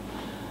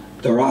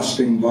 The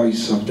rasping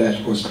voice of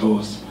death was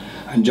close,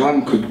 and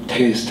John could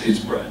taste his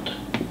breath.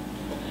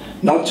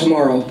 Not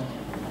tomorrow.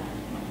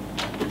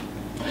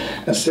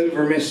 A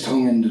silver mist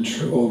hung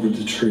over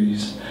the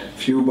trees.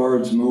 Few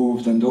birds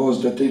moved, and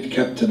those that did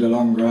kept to the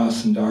long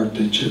grass and dark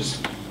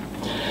ditches.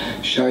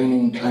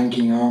 Shining,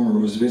 clanking armour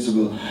was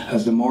visible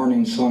as the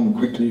morning sun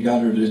quickly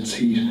gathered its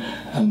heat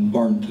and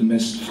burnt the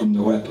mist from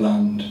the wet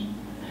land.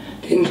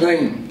 The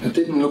incline, it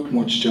didn't look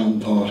much, John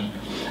thought,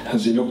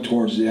 as he looked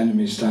towards the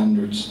enemy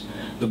standards,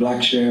 the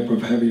black shape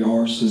of heavy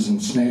horses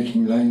and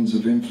snaking lines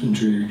of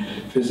infantry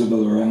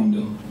visible around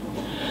them.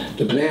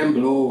 The plain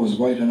below was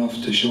wide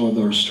enough to show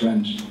their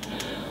strength,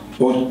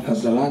 but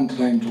as the land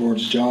climbed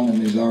towards John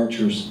and his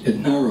archers, it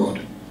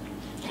narrowed.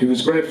 He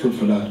was grateful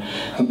for that,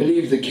 and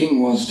believed the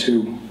king was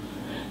too.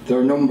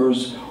 Their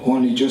numbers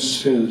only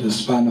just filled the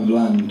span of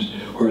land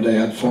where they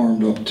had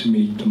formed up to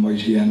meet the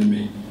mighty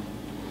enemy.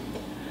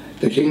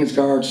 The king's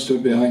guard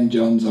stood behind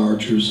John's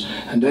archers,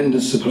 and then the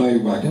supply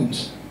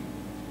wagons.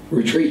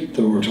 Retreat,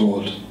 they were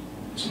told.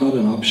 It's not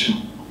an option.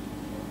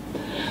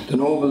 The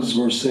nobles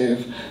were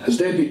safe, as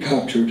they'd be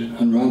captured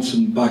and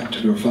ransomed back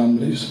to their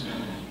families,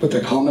 but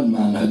the common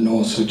man had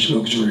no such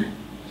luxury.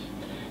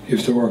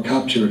 If they were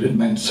captured, it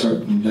meant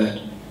certain death.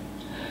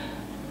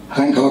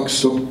 Hancock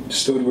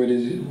stood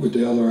with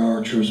the other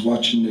archers,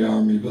 watching the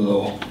army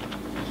below.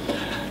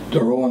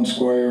 Their own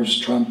squires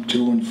tramped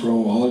to and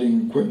fro,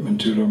 hauling equipment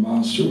to their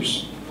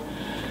masters.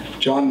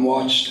 John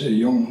watched a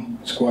young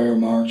squire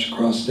march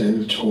across the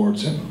hill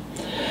towards him,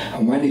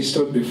 and when he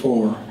stood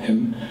before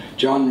him,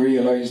 John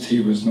realised he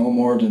was no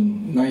more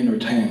than 9 or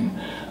 10,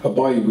 a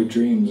boy with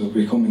dreams of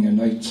becoming a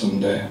knight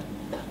someday.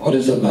 "What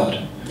is it,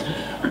 lad?"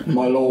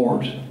 "My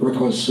lord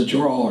requests that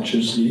your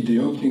archers lead the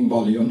opening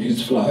volley on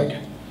his flag."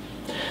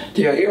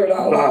 "Do you hear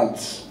that,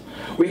 lads?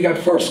 We get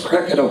first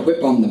crack at a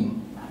whip on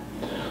them."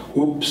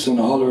 Whoops and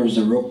hollers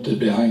erupted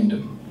behind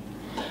him.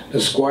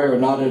 The squire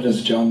nodded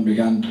as John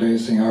began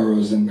placing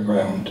arrows in the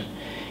ground,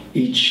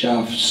 each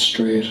shaft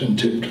straight and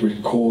tipped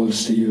with cold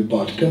steel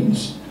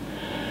bodkins.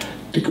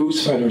 The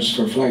goose feathers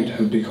for flight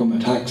had become a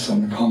tax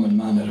on the common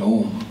man at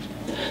home,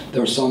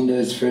 their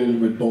Sundays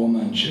filled with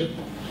bowmanship.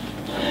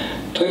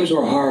 Times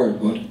were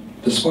hard, but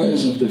the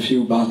spoils of the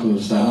few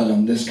battles they had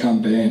on this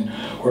campaign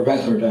were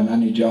better than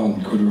any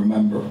John could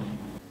remember.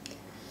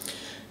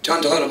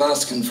 John thought of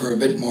asking for a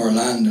bit more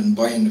land and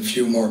buying a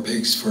few more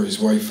pigs for his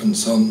wife and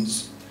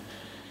sons.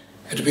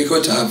 It'd be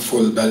good to have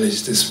full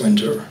bellies this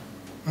winter,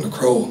 and the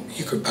crow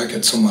he could peck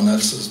at someone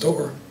else's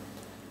door.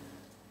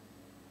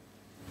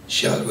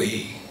 "Shall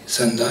we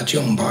send that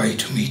young boy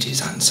to meet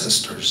his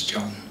ancestors,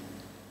 John?"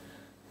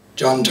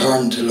 John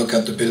turned to look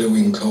at the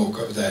billowing cloak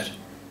of death.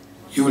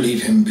 "You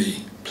leave him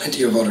be.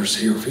 Plenty of others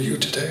here for you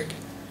to take."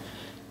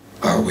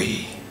 "Are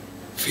we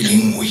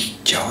feeling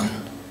weak, John?"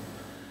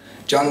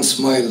 John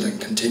smiled and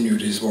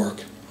continued his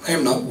work. "I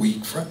am not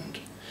weak, friend.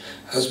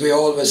 As we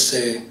always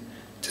say,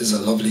 'tis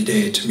a lovely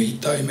day to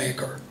meet thy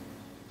Maker."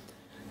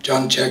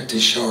 John checked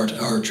his short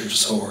archer's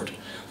sword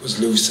was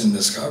loose in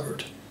the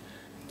scabbard.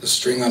 The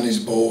string on his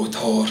bow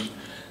taut,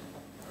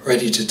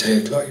 ready to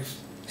take life.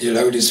 He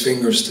allowed his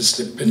fingers to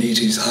slip beneath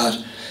his hat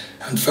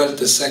and felt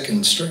the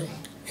second string.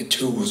 It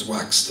too was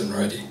waxed and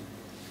ready.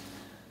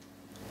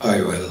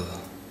 "I will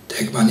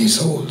take many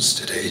souls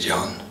today,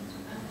 John.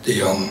 The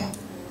young,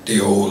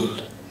 the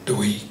old, the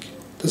weak,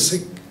 the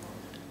sick,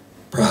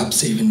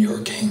 perhaps even your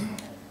king."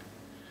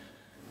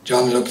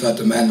 John looked at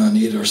the men on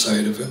either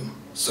side of him,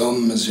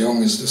 some as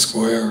young as the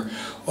squire,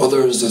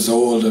 others as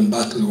old and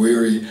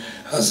battle-weary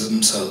as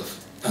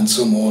himself, and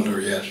some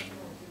older yet.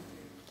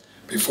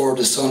 Before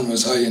the sun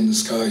was high in the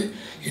sky,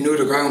 he knew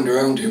the ground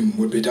around him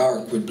would be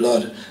dark with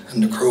blood,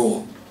 and the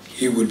crow,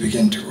 he would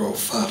begin to grow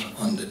fat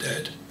on the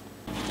dead.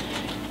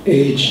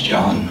 Age,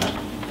 John,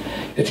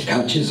 it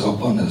catches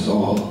up on us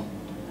all,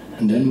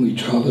 and then we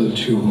travel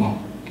to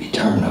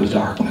eternal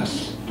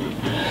darkness.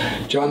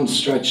 John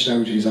stretched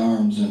out his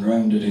arms and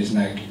rounded his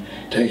neck,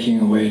 taking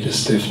away the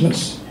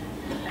stiffness.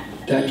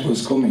 Death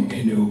was coming,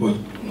 he knew, but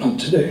not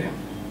today.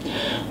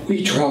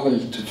 We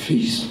travelled to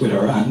feast with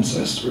our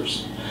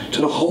ancestors,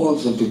 to the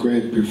halls of the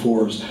great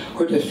befores,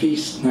 where they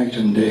feast night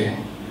and day.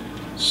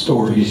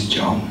 Stories,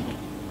 John.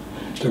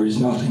 There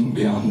is nothing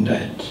beyond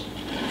death.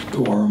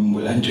 The worm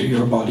will enter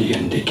your body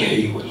and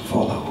decay will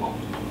follow.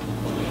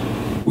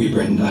 We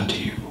bring that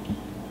to you.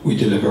 We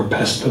deliver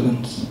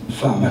pestilence,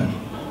 famine,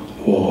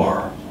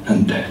 war,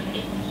 and death.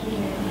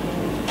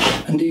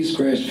 And these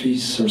great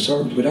feasts are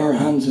served with our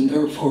hands, and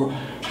therefore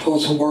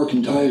those who work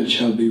in toil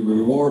shall be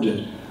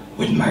rewarded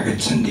with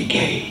maggots and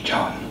decay,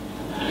 John.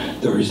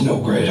 There is no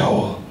great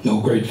hall, no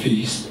great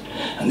feast,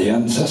 and the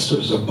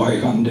ancestors of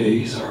bygone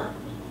days are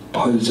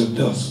piles of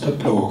dust that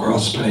blow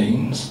across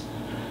plains.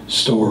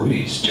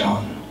 Stories,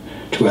 John,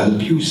 to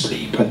help you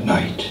sleep at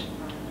night.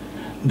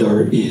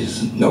 There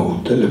is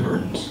no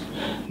deliverance,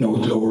 no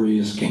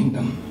glorious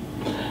kingdom,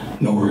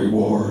 no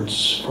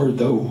rewards for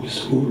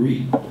those who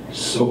reap,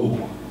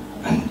 sow,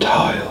 and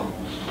toil.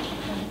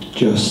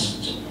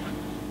 Just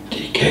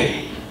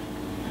decay.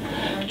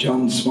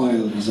 John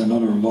smiled as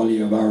another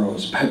volley of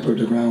arrows peppered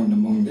the ground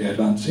among the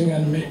advancing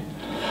enemy.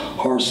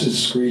 Horses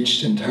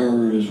screeched in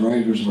terror as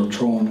riders were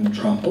thrown and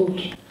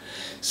trampled.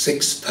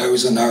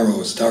 6,000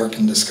 arrows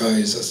darkened the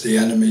skies as the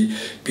enemy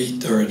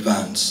beat their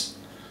advance.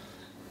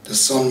 The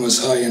sun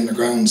was high and the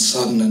ground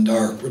sodden and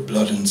dark with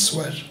blood and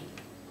sweat.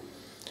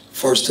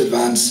 First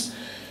advance,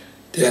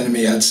 the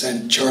enemy had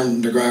sent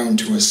churned the ground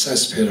to a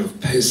cesspit of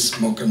piss,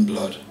 muck and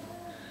blood.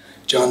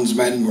 John's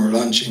men were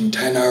launching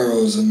 10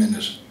 arrows a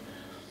minute,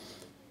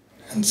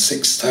 and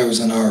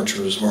 6,000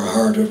 archers were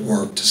hard at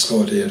work to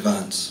slow the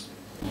advance.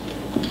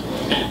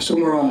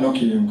 Some were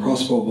unlucky, and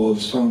crossbow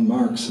bolts found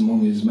marks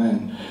among his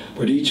men,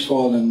 but each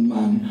fallen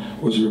man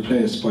was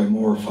replaced by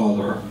more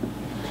fodder.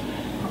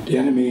 The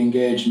enemy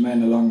engaged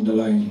men along the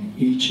line,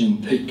 each in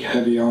thick,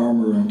 heavy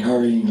armour and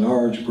carrying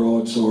large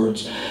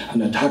broadswords,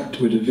 and attacked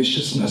with a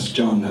viciousness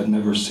John had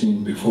never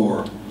seen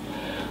before.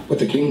 But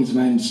the king's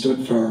men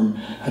stood firm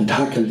and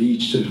tackled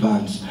each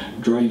advance,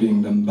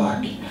 driving them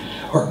back,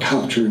 or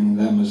capturing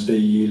them as they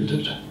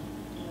yielded.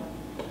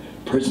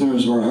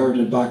 Prisoners were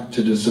herded back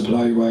to the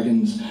supply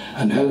wagons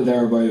and held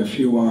there by a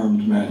few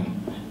armed men.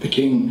 The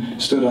king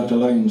stood at the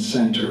line's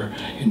centre,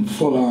 in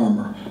full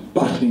armour,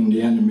 battling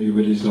the enemy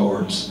with his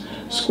lords.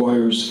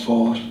 Squires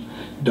fought,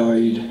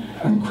 died,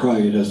 and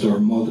cried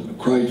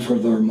for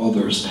their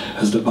mothers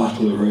as the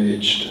battle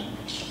raged.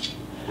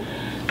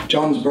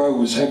 John's brow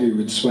was heavy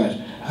with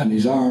sweat, and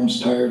his arms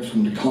tired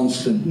from the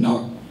constant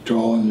knock,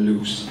 draw, and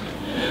loose.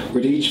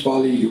 With each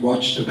volley he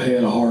watched the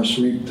pale horse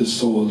reap the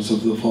souls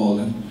of the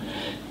fallen,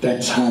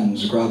 Death's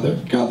hands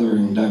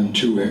gathering them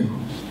to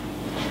him.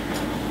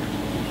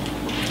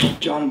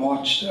 John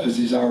watched as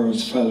his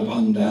arrows fell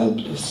upon the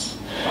helpless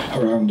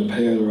around the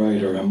pale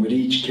rider, and with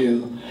each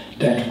kill,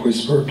 Death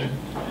whispered,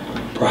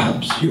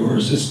 "Perhaps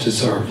yours is to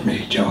serve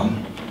me,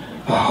 John,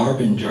 a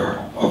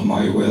harbinger of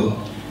my will."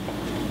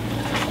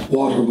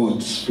 Water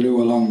butts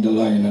flew along the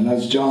line, and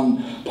as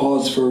John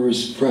paused for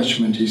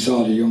refreshment, he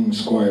saw the young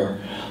squire,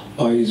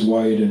 eyes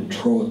wide and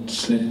throat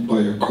slit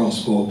by a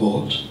crossbow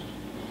bolt.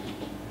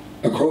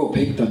 A crow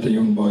picked at the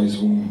young boy's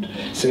wound,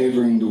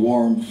 savouring the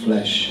warm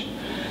flesh.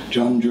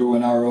 John drew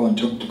an arrow and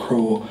took the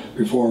crow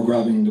before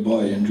grabbing the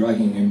boy and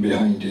dragging him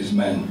behind his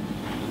men.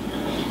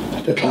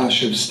 The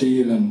clash of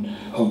steel and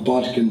of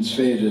bodkins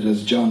faded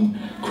as John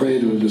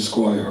cradled the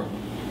squire.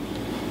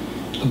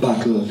 The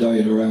battle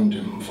died around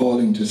him,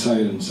 falling to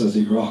silence as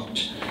he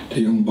rocked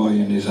the young boy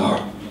in his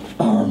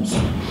arms.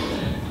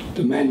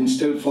 The men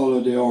still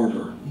followed the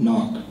order: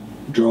 knock,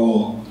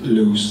 draw,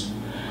 loose.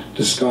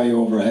 The sky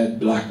overhead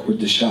black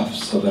with the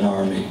shafts of an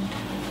army.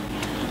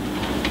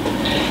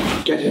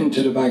 "Get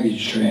into the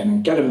baggage train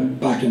and get him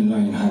back in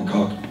line,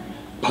 Hancock,"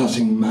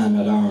 passing man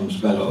at arms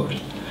bellowed.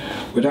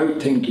 Without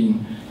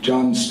thinking,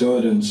 John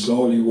stood and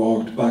slowly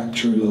walked back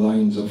through the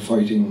lines of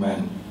fighting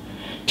men.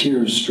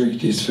 Tears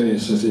streaked his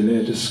face as he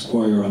laid the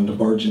squire on the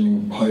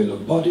burgeoning pile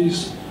of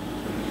bodies.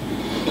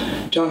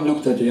 John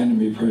looked at the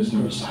enemy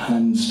prisoners,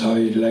 hands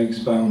tied, legs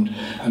bound,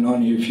 and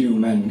only a few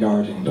men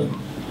guarding them.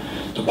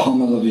 The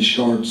pommel of his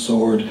short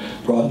sword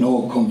brought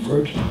no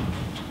comfort.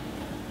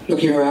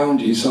 Looking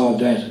around, he saw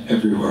death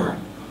everywhere,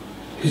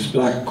 his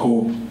black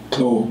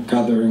cloak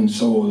gathering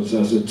souls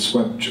as it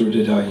swept through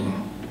the dying.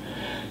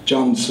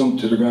 John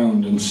slumped to the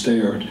ground and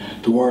stared,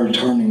 the world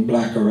turning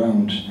black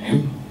around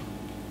him.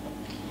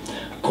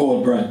 A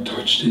cold breath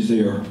touched his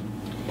ear.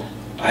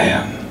 "I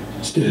am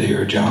still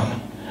here,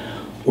 John,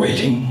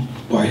 waiting,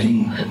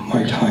 biding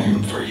my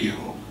time for you.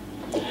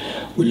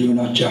 Will you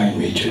not join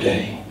me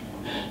today?"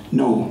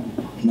 "No,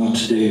 not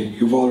today.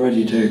 You've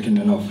already taken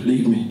enough.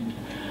 Leave me."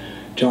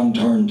 John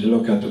turned to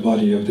look at the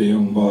body of the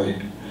young boy,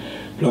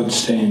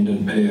 blood-stained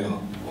and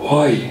pale.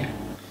 "Why?"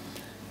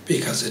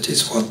 "Because it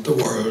is what the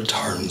world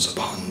turns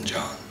upon,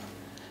 John.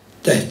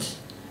 Death,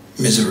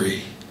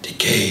 misery,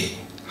 decay,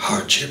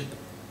 hardship.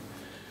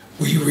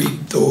 We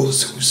reap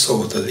those who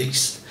sow the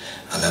least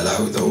and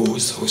allow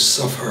those who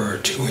suffer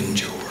to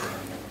endure."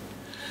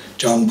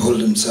 John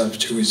pulled himself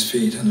to his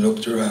feet and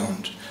looked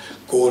around.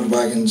 Gold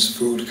wagons,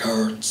 food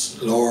carts,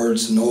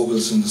 lords,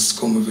 nobles and the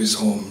scum of his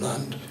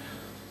homeland.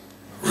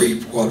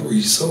 Reap what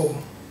we sow.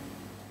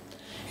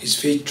 His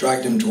feet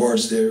dragged him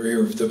towards the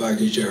rear of the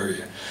baggage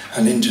area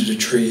and into the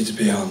trees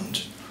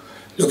beyond.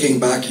 Looking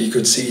back, he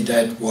could see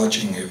Death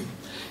watching him,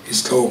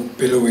 his cloak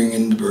billowing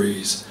in the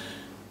breeze.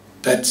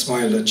 Death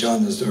smiled at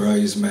John as their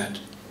eyes met.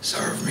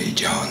 "Serve me,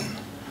 John.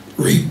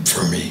 Reap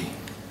for me."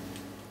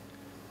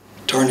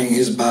 Turning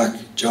his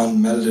back,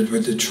 John melded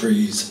with the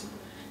trees.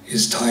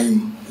 His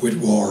time with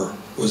war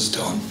was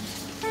done.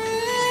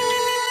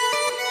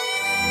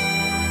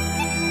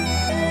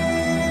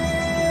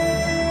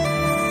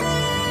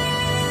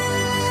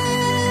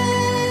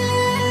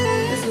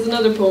 This is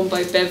another poem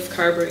by Bev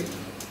Carberry.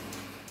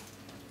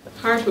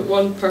 Heart with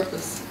One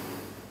Purpose.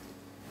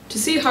 To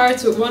see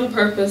hearts with one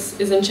purpose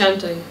is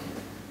enchanting,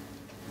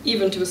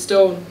 even to a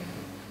stone,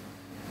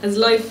 as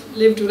life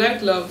lived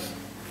without love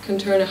can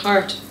turn a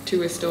heart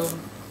to a stone.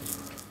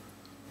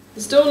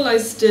 The stone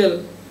lies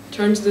still,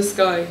 turned to the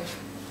sky,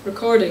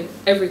 recording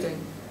everything.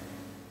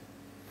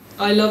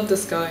 I love the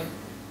sky.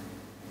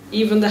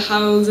 Even the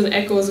howls and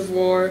echoes of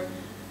war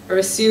are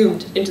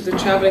assumed into the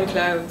travelling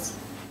clouds.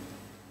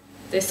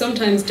 They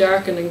sometimes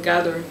darken and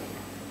gather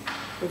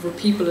over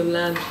people and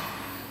land,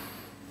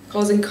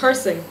 causing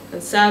cursing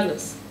and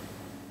sadness,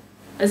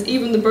 as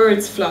even the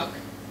birds flock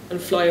and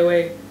fly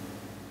away.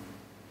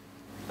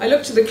 I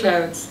look to the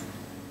clouds.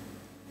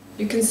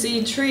 You can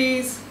see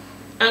trees,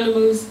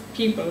 animals,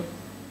 people,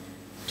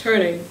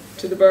 turning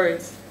to the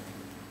birds.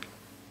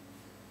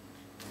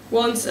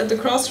 Once, at the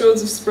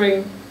crossroads of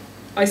spring,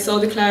 I saw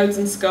the clouds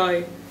and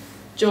sky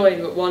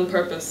join with one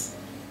purpose.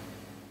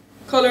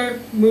 Colour,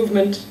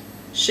 movement,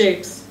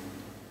 shapes,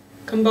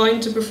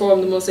 combined to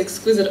perform the most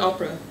exquisite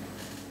opera,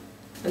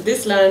 and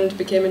this land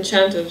became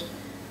enchanted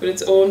with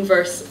its own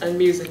verse and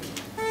music.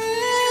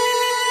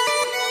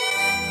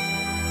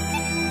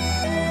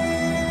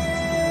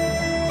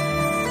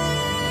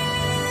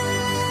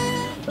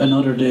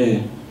 Another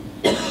day.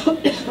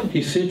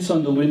 He sits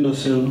on the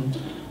windowsill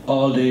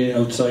all day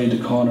outside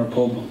the corner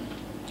pub,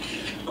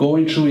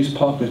 going through his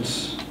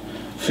pockets,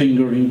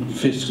 fingering,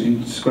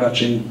 fisting,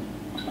 scratching.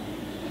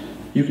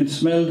 You can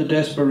smell the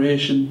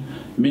desperation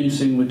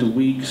mincing with the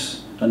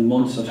weeks and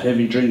months of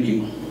heavy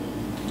drinking.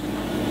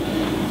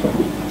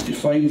 He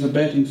finds a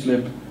betting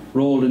slip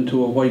rolled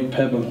into a white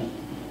pebble,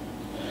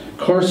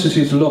 curses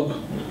his luck,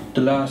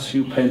 the last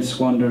few pence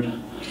squandered.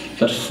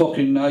 That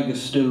fucking nag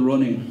is still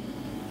running.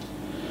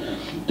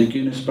 The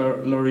Guinness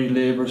lorry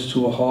labours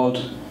to a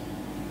halt.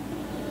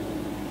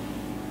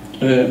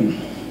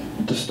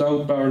 The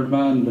stout-barrelled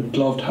man with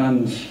gloved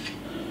hands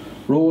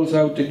rolls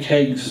out the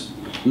kegs,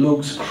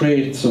 lugs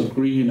crates of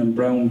green and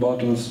brown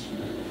bottles.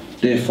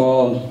 They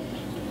fall.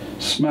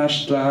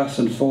 Smashed glass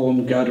and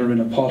foam gather in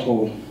a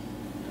pothole.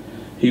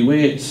 He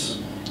waits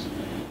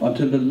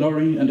until the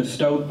lorry and the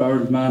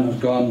stout-barrelled man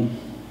have gone.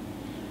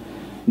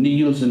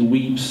 Kneels and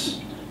weeps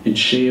in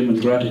shame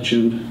and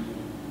gratitude,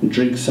 and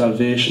drinks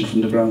salvation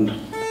from the ground.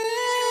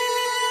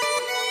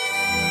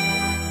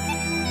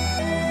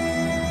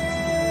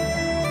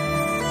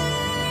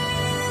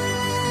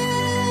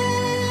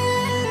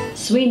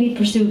 Sweeney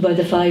pursued by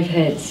the five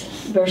heads,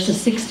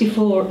 verses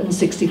 64 and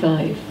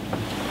 65.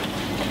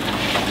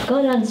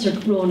 God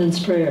answered Ronan's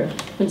prayer.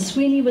 When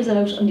Sweeney was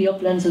out on the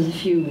uplands of the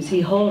Fuse,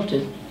 he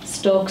halted,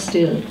 stock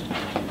still.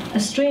 A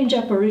strange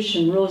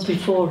apparition rose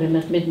before him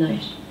at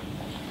midnight.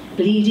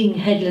 Bleeding,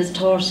 headless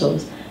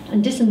torsos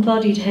and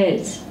disembodied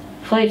heads,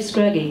 five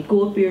scraggy,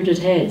 goat-bearded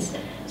heads,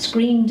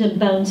 screamed and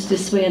bounced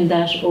this way and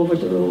that over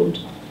the road.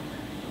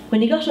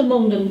 When he got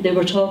among them, they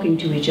were talking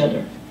to each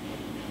other.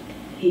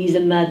 "He's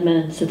a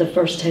madman," said the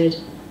first head.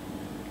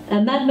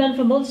 "A madman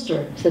from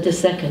Ulster," said the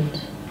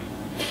second.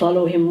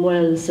 "Follow him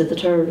well," said the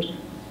third.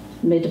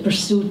 "May the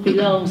pursuit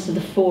belongs to the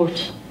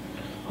fourth,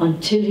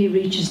 until he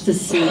reaches the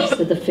sea,"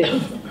 said the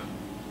fifth.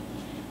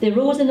 They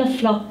rose in a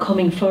flock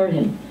coming for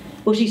him,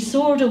 but he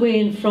soared away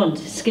in front,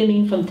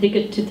 skimming from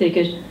thicket to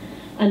thicket,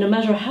 and no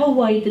matter how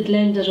wide the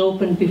glen that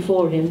opened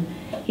before him,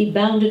 he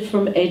bounded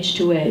from edge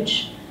to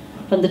edge,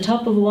 from the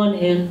top of one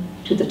hill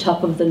to the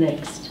top of the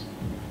next.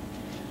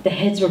 The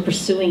heads were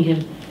pursuing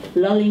him,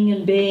 lolling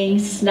and baying,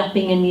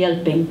 snapping and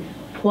yelping,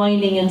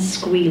 whining and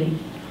squealing.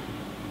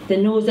 They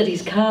nosed at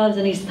his calves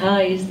and his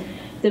thighs,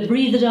 they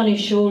breathed on his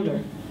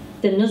shoulder,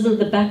 they nuzzled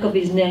the back of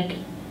his neck,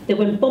 they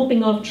went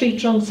bumping off tree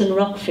trunks and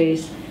rock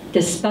face,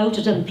 they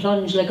spouted and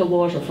plunged like a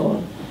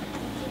waterfall,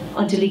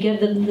 until he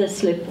gave them the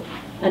slip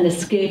and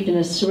escaped in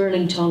a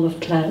swirling tongue of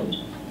cloud.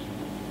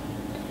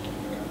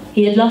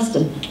 He had lost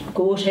them,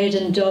 goat head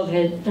and dog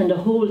head and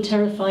a whole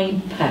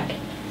terrifying pack.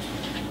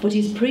 But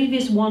his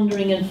previous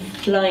wandering and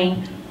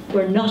flying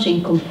were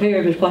nothing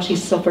compared with what he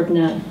suffered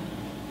now.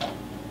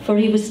 For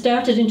he was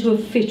started into a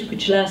fit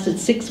which lasted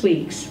 6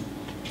 weeks,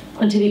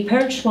 until he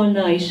perched one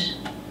night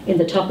in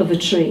the top of a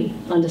tree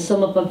on the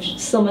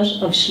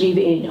summit of Slieve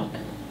Enoch.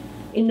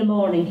 In the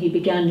morning he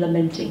began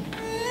lamenting.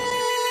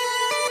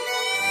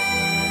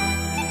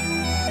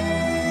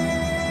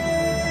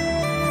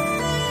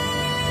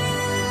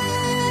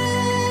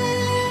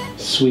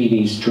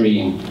 Sweeney's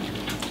dream.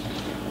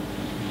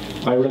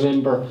 I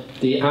remember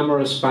the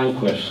amorous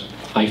banquet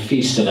I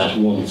feasted at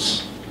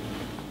once.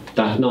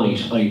 That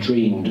night I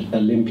dreamed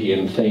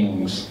Olympian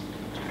things.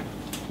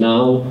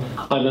 Now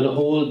I'm an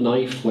old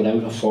knife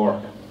without a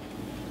fork,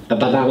 a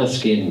banana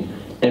skin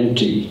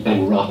empty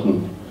and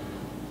rotten,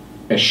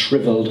 a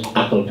shriveled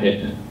apple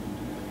pip,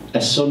 a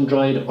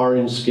sun-dried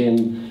orange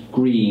skin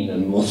green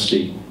and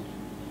musty,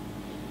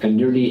 a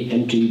nearly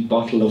empty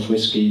bottle of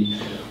whiskey,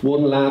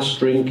 one last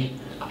drink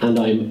and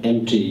I'm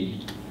empty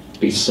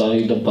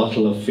beside the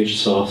bottle of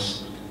fish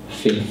sauce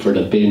fit for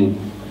the bin.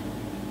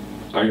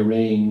 I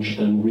arrange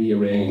and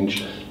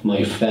rearrange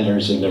my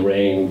feathers in the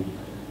rain.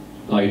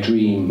 I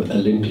dream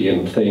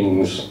Olympian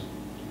things.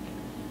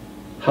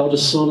 How the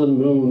sun and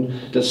moon,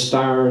 the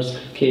stars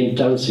came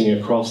dancing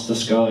across the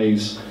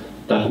skies.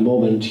 That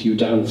moment you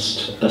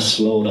danced a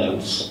slow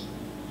dance,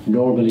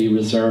 normally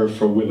reserved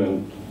for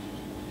women.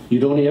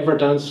 You'd only ever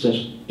danced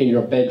it in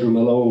your bedroom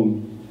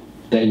alone,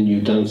 then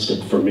you danced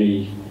it for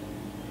me.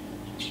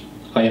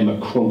 I am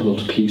a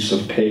crumpled piece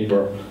of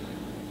paper.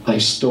 I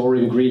store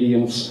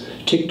ingredients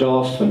ticked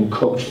off and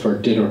cooked for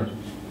dinner.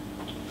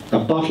 A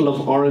bottle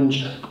of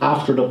orange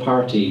after the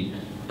party,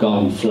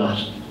 gone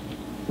flat.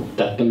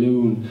 That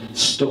balloon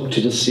stuck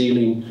to the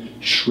ceiling,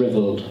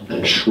 shriveled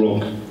and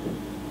shrunk.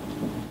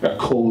 A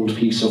cold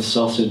piece of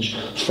sausage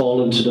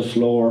fallen to the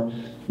floor,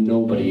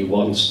 nobody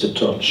wants to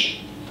touch.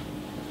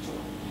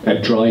 A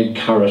dried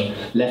carrot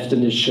left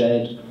in the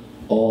shed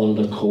all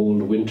the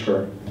cold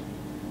winter.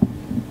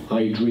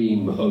 I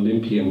dream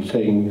Olympian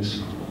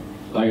things.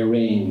 I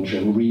arrange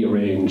and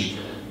rearrange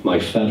my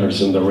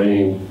feathers in the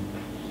rain.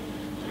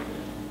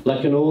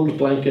 Like an old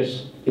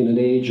blanket in an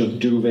age of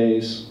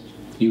duvets,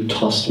 you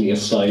tossed me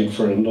aside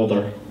for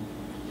another.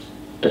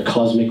 The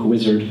cosmic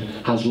wizard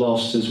has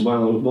lost his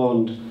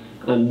wand,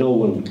 and no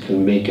one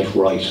can make it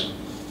right.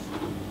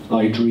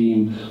 I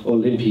dream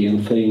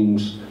Olympian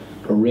things,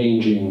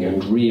 arranging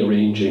and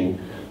rearranging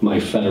my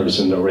feathers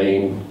in the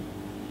rain.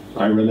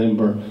 I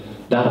remember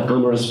that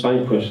amorous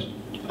banquet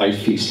I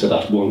feasted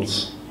at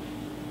once.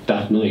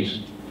 That night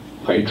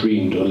I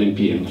dreamed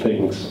Olympian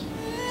things.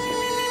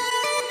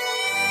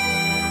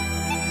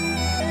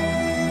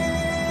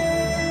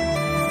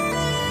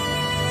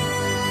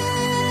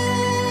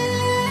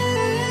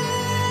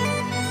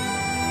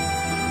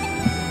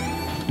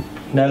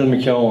 Nell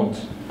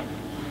McKeown's.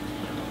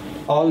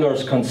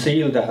 Alders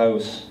concealed the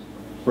house.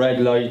 Red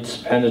lights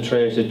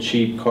penetrated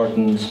cheap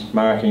curtains,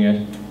 marking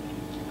it.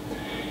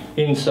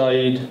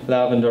 Inside,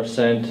 lavender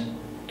scent,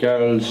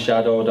 girls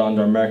shadowed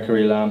under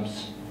mercury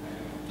lamps.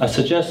 A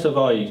suggestive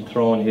eye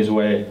thrown his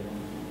way.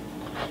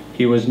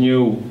 He was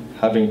new,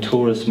 having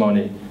tourist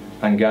money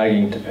and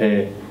gagging to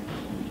pay.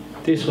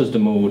 This was the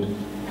mood.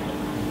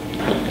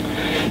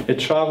 It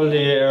travelled the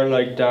air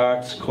like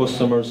darts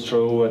customers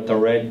threw at the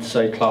red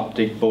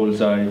cycloptic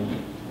bullseye,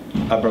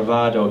 a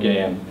bravado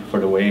game for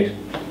the weight.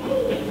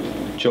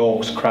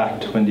 Jokes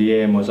cracked when the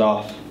aim was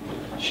off.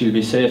 She'll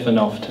be safe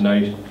enough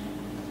tonight.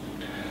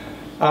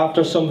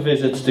 After some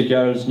visits, the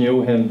girls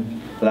knew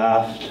him,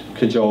 laughed,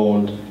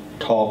 cajoled,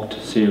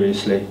 talked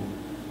seriously.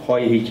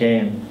 Why he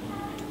came.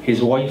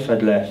 His wife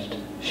had left.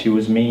 She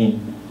was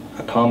mean.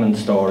 A common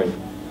story.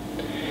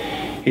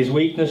 His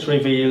weakness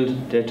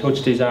revealed, they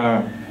touched his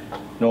arm,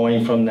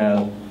 knowing from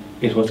Nell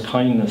it was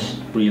kindness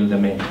reeled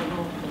him in.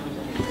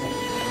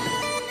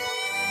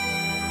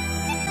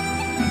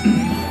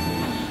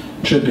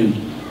 Tripping.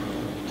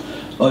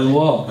 I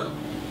walk,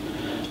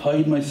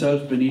 hide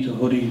myself beneath a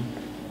hoodie.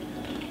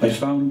 I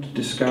found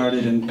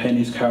discarded in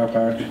Penny's car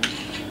park.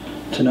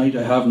 Tonight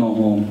I have no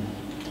home.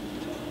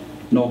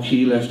 No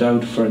key left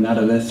out for an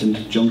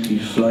adolescent junkie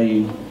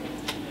flying.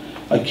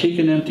 I kick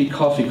an empty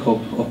coffee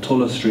cup up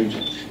Tullow Street.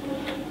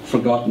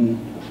 Forgotten,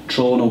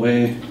 thrown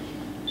away.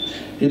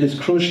 It is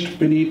crushed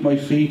beneath my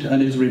feet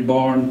and is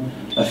reborn,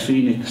 a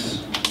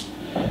phoenix.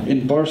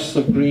 In bursts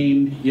of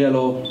green,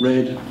 yellow,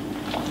 red.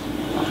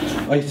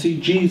 I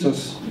see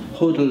Jesus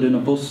huddled in a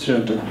bus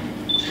shelter.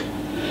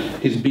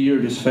 His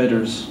beard is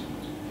feathers.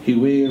 He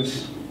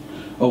waves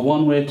a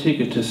one-way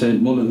ticket to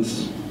St.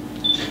 Mullins.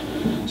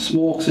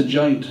 Smokes a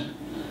joint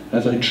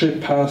as I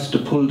trip past the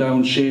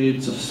pull-down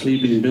shades of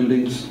sleeping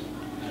buildings.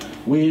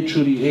 Wade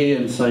through the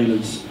AM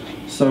silence,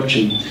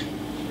 searching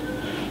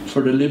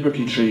for the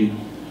Liberty Tree,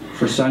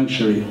 for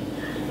sanctuary,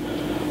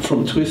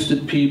 from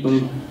twisted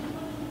people,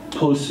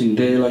 pulsing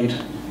daylight,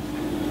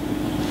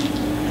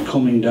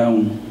 coming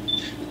down.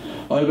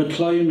 I would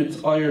climb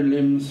its iron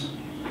limbs,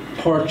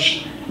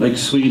 perch like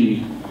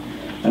Sweeney,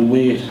 and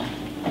wait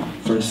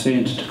for a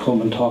saint to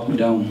come and talk me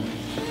down.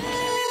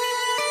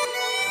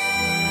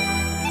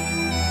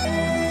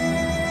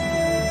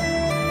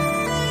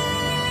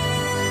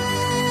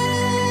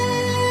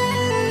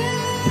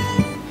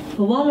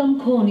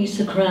 Wallam Coney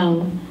sa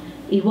crown,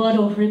 I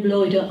wado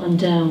ribloida an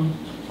down.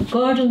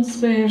 Garden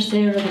spare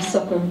Sarah the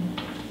sucker,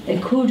 a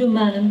kudu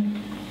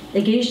manum,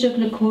 a geishtach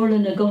le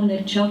corlin a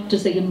gohne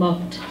choctas ag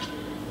mocht,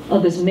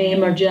 agus me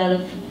mar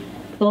jalaf,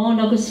 bon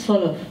agus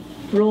fullaf,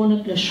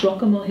 bronach le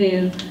shrocka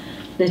mohel,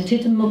 le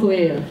titam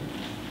mogwel.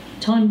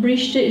 Time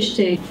brishte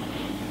ishte,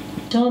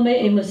 Tome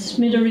imas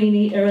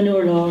smiderini an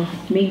urlar,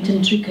 meetin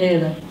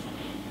tricela,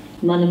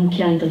 manum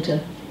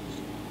kyangalta.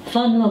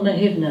 Fanlam a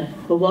hivna,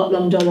 but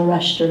watlam dollar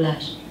ashter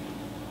lat.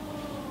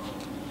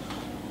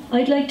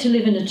 I'd like to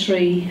live in a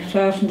tree,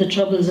 far from the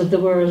troubles of the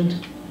world,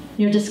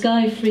 near the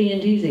sky free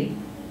and easy,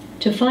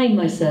 to find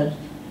myself,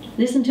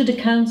 listen to the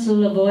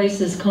counsel of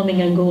voices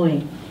coming and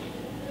going,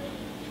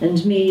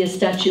 and me a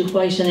statue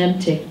white and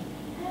empty,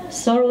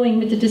 sorrowing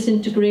with the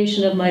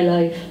disintegration of my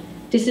life,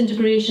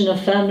 disintegration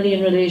of family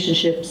and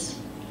relationships.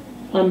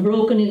 I'm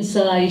broken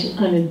inside,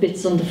 I'm in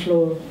bits on the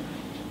floor,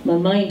 my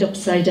mind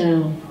upside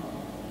down.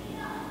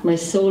 My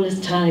soul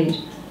is tied.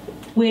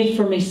 Wait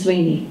for me,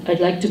 Sweeney. I'd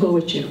like to go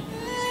with you.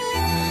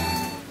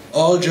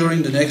 All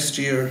during the next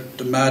year,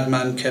 the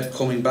madman kept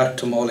coming back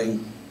to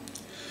Mulling.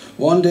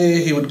 One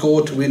day he would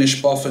go to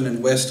Inishboffin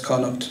in West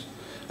Connacht,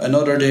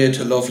 another day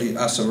to lovely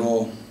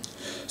Assaroe.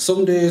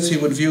 Some days he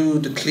would view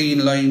the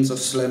clean lines of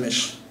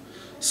Slemish.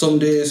 Some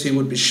days he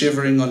would be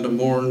shivering on the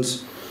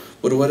moorns,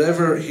 but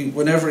whenever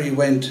he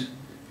went,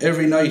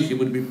 every night he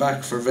would be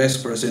back for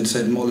Vespers in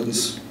St.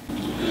 Mullins.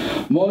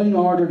 Mulling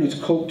ordered his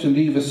cook to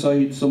leave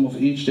aside some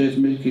of each day's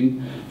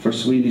milking for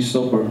Sweeney's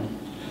supper.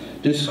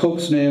 This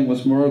cook's name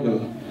was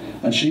Murgle,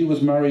 and she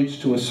was married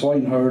to a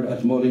swineherd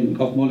of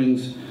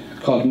Mullings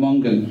called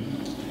Mungan.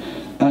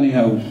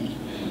 Anyhow,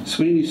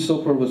 Sweeney's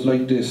supper was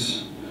like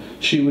this.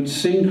 She would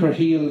sink her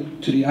heel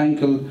to the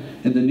ankle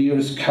in the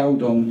nearest cow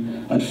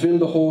dung and fill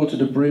the hole to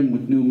the brim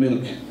with new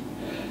milk.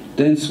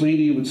 Then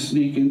Sweeney would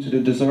sneak into the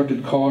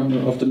deserted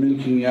corner of the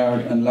milking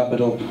yard and lap it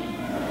up.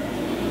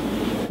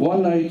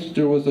 One night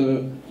there was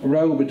a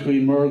row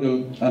between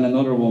Murgle and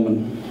another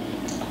woman,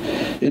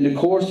 in the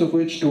course of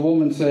which the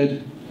woman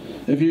said,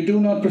 If you do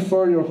not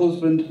prefer your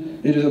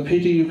husband, it is a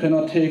pity you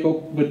cannot take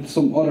up with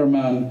some other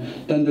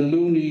man than the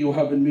loony you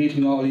have been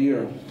meeting all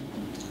year.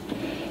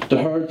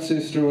 The herd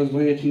sister was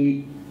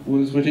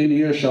within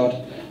earshot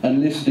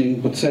and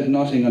listening, but said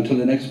nothing until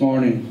the next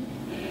morning.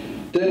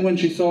 Then when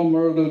she saw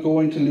Murgle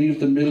going to leave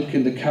the milk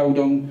in the cow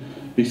dung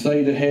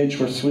beside the hedge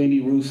where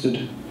Sweeney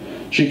roosted,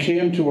 she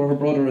came to her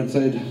brother and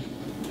said,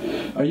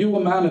 "Are you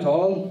a man at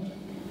all?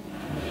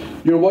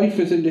 Your wife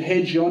is in the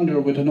hedge yonder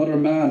with another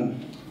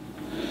man."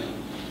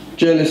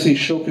 Jealousy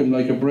shook him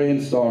like a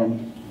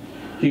brainstorm.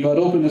 He got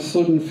up in a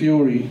sudden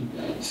fury,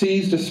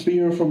 seized a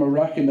spear from a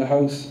rack in the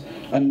house,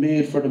 and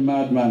made for the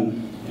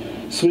madman.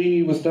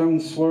 Sweeney was down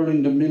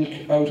swirling the milk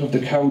out of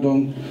the cow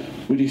dung,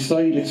 with his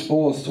side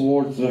exposed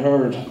towards the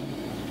herd,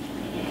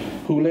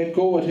 who let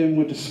go at him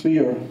with the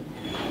spear.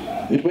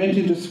 It went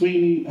into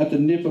Sweeney at the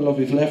nipple of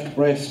his left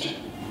breast,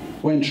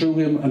 went through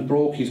him and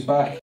broke his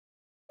back.